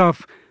terms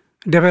of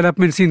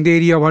developments in the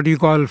area, what you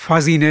call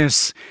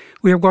fuzziness,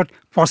 we have got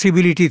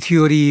possibility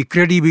theory,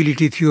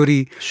 credibility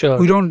theory. Sure.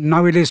 We don't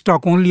nowadays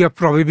talk only of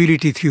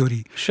probability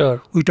theory.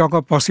 Sure. We talk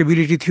of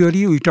possibility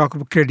theory, we talk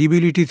of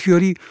credibility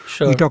theory,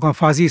 Sure. we talk of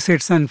fuzzy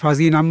sets and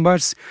fuzzy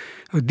numbers.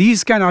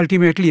 These can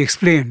ultimately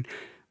explain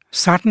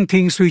certain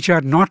things which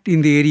are not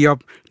in the area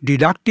of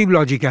deductive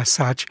logic as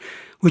such,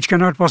 which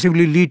cannot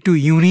possibly lead to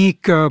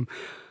unique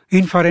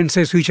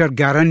inferences which are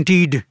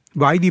guaranteed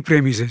by the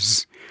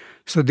premises.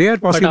 So there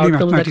possibly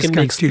mathematics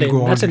can still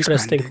go on. That's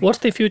interesting. Expanding. What's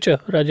the future,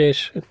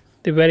 Rajesh?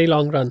 The very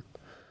long run.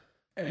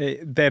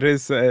 There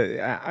is,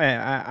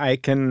 I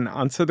can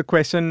answer the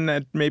question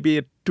at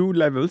maybe two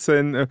levels.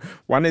 And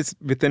one is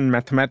within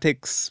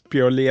mathematics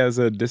purely as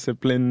a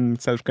discipline,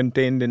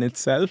 self-contained in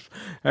itself,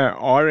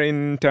 or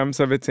in terms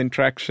of its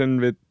interaction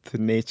with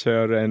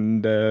nature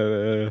and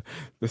the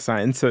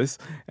sciences.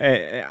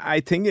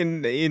 I think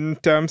in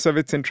terms of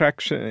its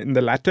interaction, in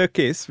the latter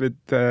case with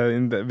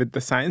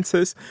the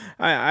sciences,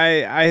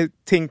 I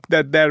think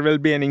that there will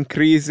be an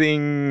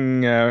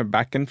increasing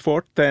back and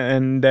forth,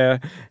 and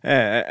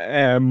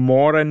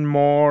more and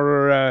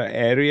more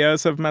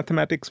areas of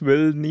mathematics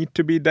will need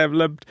to be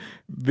developed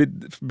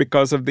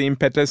because of the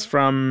impetus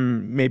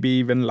from maybe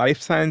even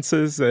life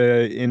sciences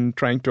in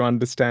trying to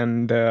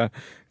understand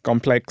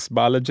complex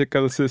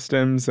biological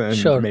systems and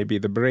Sure. maybe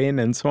the brain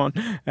and so on.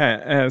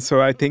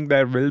 So I think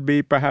there will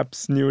be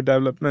perhaps new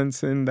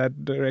developments in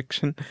that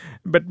direction.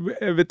 But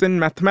within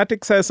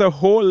mathematics as a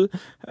whole,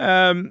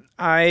 there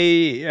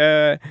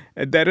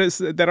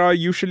are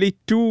usually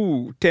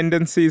two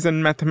tendencies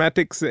in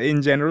mathematics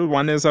in general.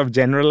 One is of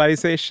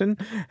generalization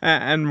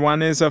and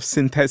one is of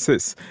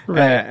synthesis.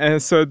 Right.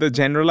 So the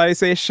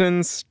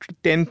generalizations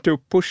tend to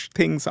push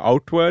things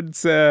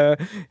outwards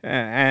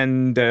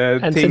and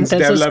things synthesis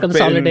develop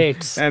consolidates.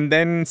 and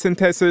then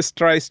synthesis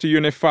tries to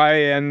unify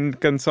and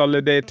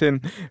consolidate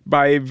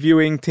by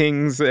viewing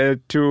things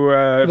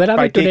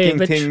by taking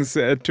things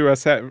to a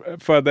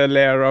further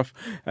layer of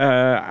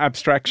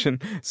abstraction.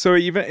 So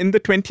even in the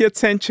 20th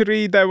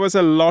century, there was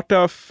a lot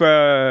of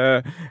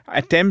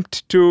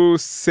attempt to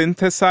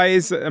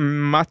synthesize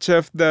much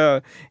of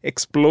the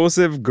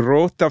explosive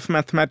growth of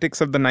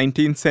mathematics of the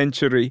 19th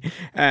century.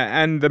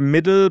 And the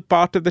middle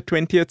part of the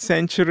 20th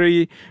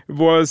century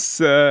was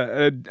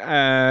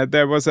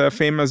there was a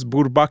famous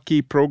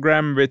Bourbaki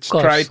program which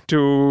tried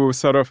to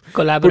sort of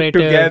put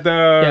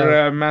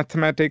together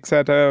mathematics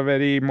at a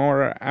very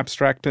more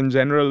abstract and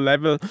general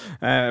level,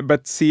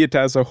 but see it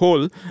as a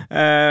whole.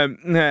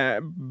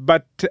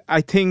 But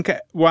I think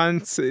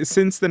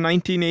since the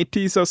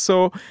 1980s or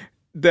so,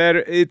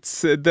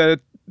 the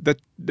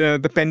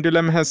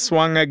pendulum has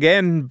swung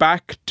again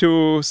back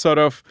to sort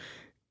of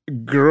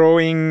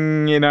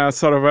growing in a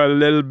sort of a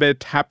little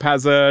bit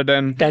haphazard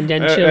and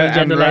tangential,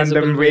 and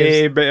random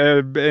way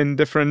in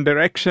different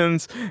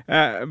directions.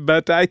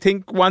 But I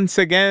think once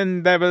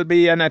again there will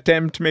be an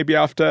attempt maybe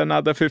after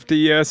another 50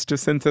 years to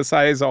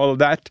synthesize all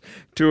that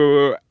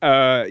to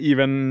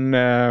even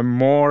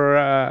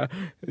more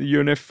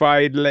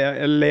unified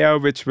layer,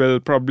 which will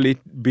probably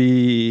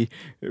be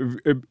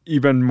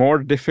even more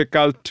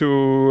difficult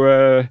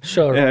to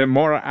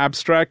more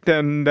abstract.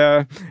 And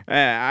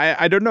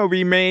I don't know,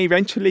 we may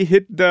eventually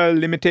hit the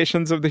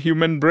limitations of the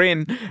human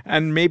brain,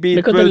 and maybe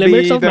because the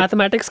limits of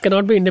mathematics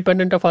cannot be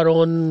independent of our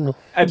own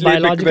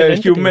biological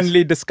entities.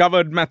 Humanly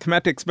discovered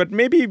mathematics, but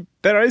maybe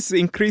there is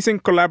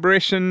increasing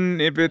collaboration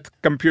with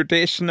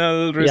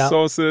computational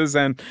resources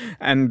and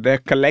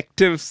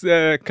collective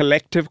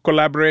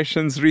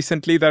collaborations.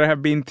 Recently, there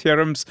have been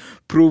theorems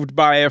proved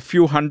by a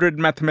few hundred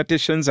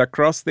mathematicians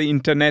across the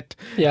internet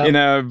in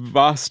a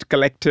vast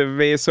collective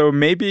way. So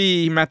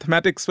maybe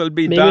mathematics will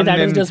be done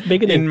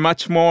in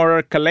much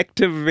more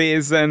collective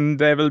ways, and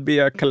there will be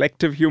a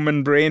collective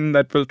human brain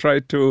that will try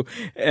to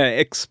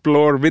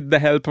explore, with the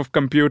help of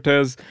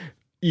computers,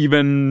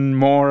 even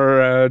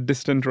more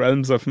distant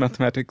realms of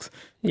mathematics.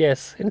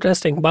 Yes,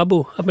 interesting.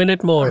 Babu, a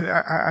minute more.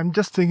 I'm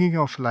just thinking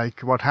of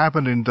like what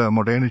happened in the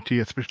modernity,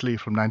 especially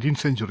from 19th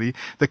century,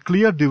 the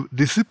clear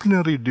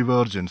disciplinary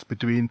divergence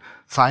between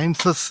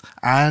sciences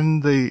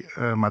and the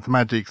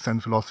mathematics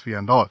and philosophy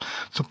and all.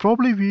 So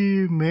probably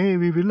we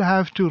will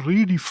have to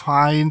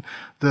redefine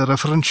the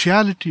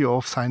referentiality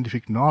of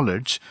scientific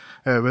knowledge,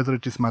 whether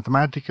it is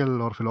mathematical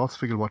or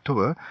philosophical,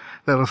 whatever.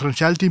 The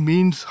referentiality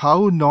means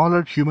how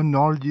human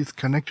knowledge is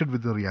connected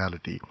with the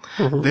reality.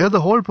 Mm-hmm. There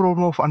the whole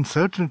problem of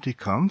uncertainty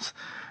comes.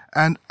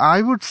 And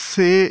I would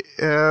say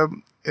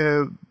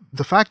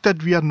the fact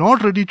that we are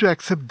not ready to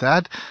accept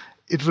that,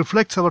 it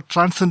reflects our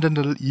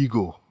transcendental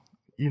ego.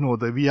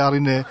 we are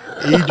in an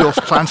age of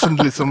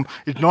transcendentalism.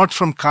 It's not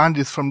from Kant,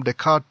 it's from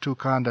Descartes to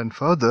Kant and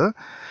further.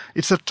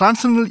 It's a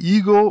transcendental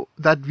ego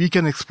that we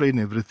can explain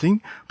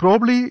everything.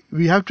 Probably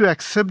we have to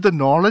accept the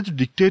knowledge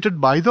dictated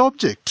by the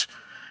object.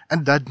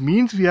 And that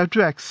means we have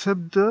to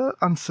accept the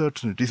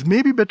uncertainties.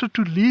 Maybe better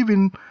to live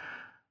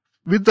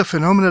with the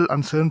phenomenal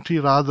uncertainty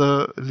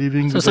rather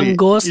living with the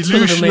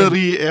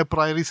illusionary a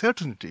priori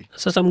certainty.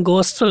 So some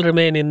ghosts will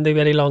remain in the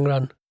very long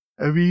run.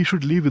 We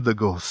should live with the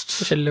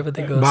ghosts. We should live with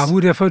the ghosts. Babu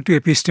referred to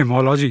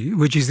epistemology,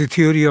 which is the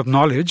theory of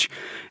knowledge.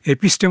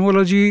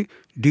 Epistemology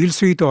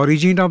deals with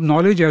origin of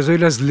knowledge as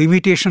well as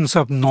limitations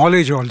of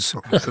knowledge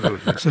also.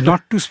 Absolutely. So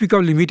not to speak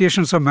of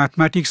limitations of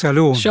mathematics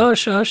alone. Sure.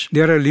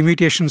 There are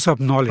limitations of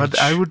knowledge. But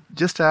I would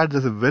just add,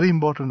 there's a very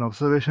important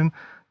observation.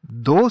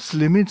 Those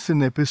limits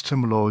in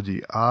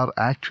epistemology are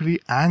actually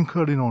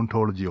anchored in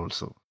ontology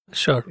also.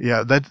 Sure.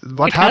 Yeah,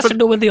 it has to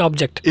do with the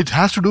object. It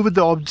has to do with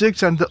the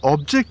objects, and the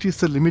object is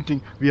the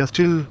limiting. We are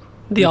still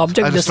the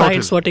object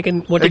decides what you get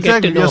to know.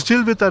 Exactly. We are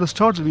still with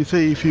Aristotle. We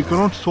say if you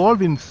cannot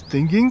solve in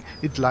thinking,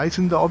 it lies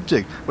in the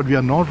object. But we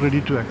are not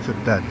ready to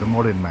accept that, the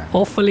modern man.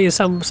 Hopefully,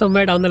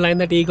 somewhere down the line,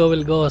 that ego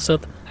will go. So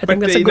I think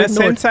that's a good note.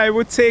 In a sense, I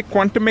would say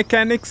quantum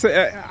mechanics,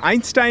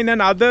 Einstein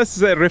and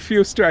others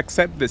refuse to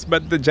accept this.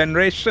 But the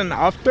generation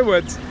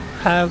afterwards,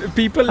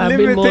 people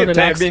live with it.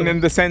 I mean,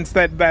 in the sense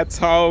that that's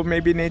how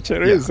maybe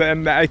nature is.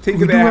 And I think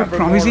we do have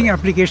promising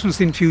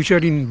applications in future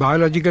in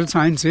biological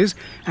sciences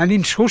and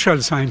in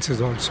social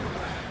sciences also.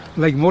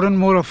 Like more and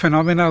more of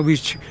phenomena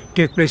which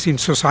take place in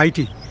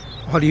society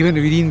or even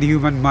within the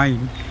human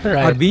mind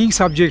are being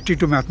subjected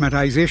to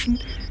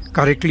mathematization,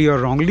 correctly or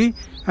wrongly.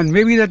 And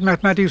maybe that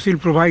mathematics will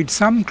provide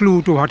some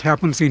clue to what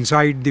happens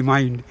inside the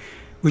mind,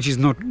 which is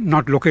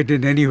not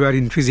located anywhere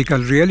in physical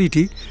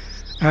reality,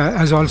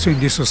 as also in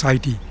this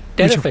society.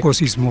 Terrific. Which of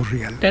course is more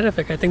real.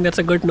 Terrific. I think that's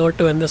a good note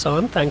to end this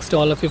on. Thanks to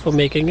all of you for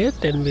making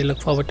it, and we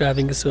look forward to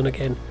having you soon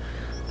again.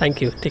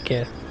 Thank you. Take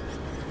care.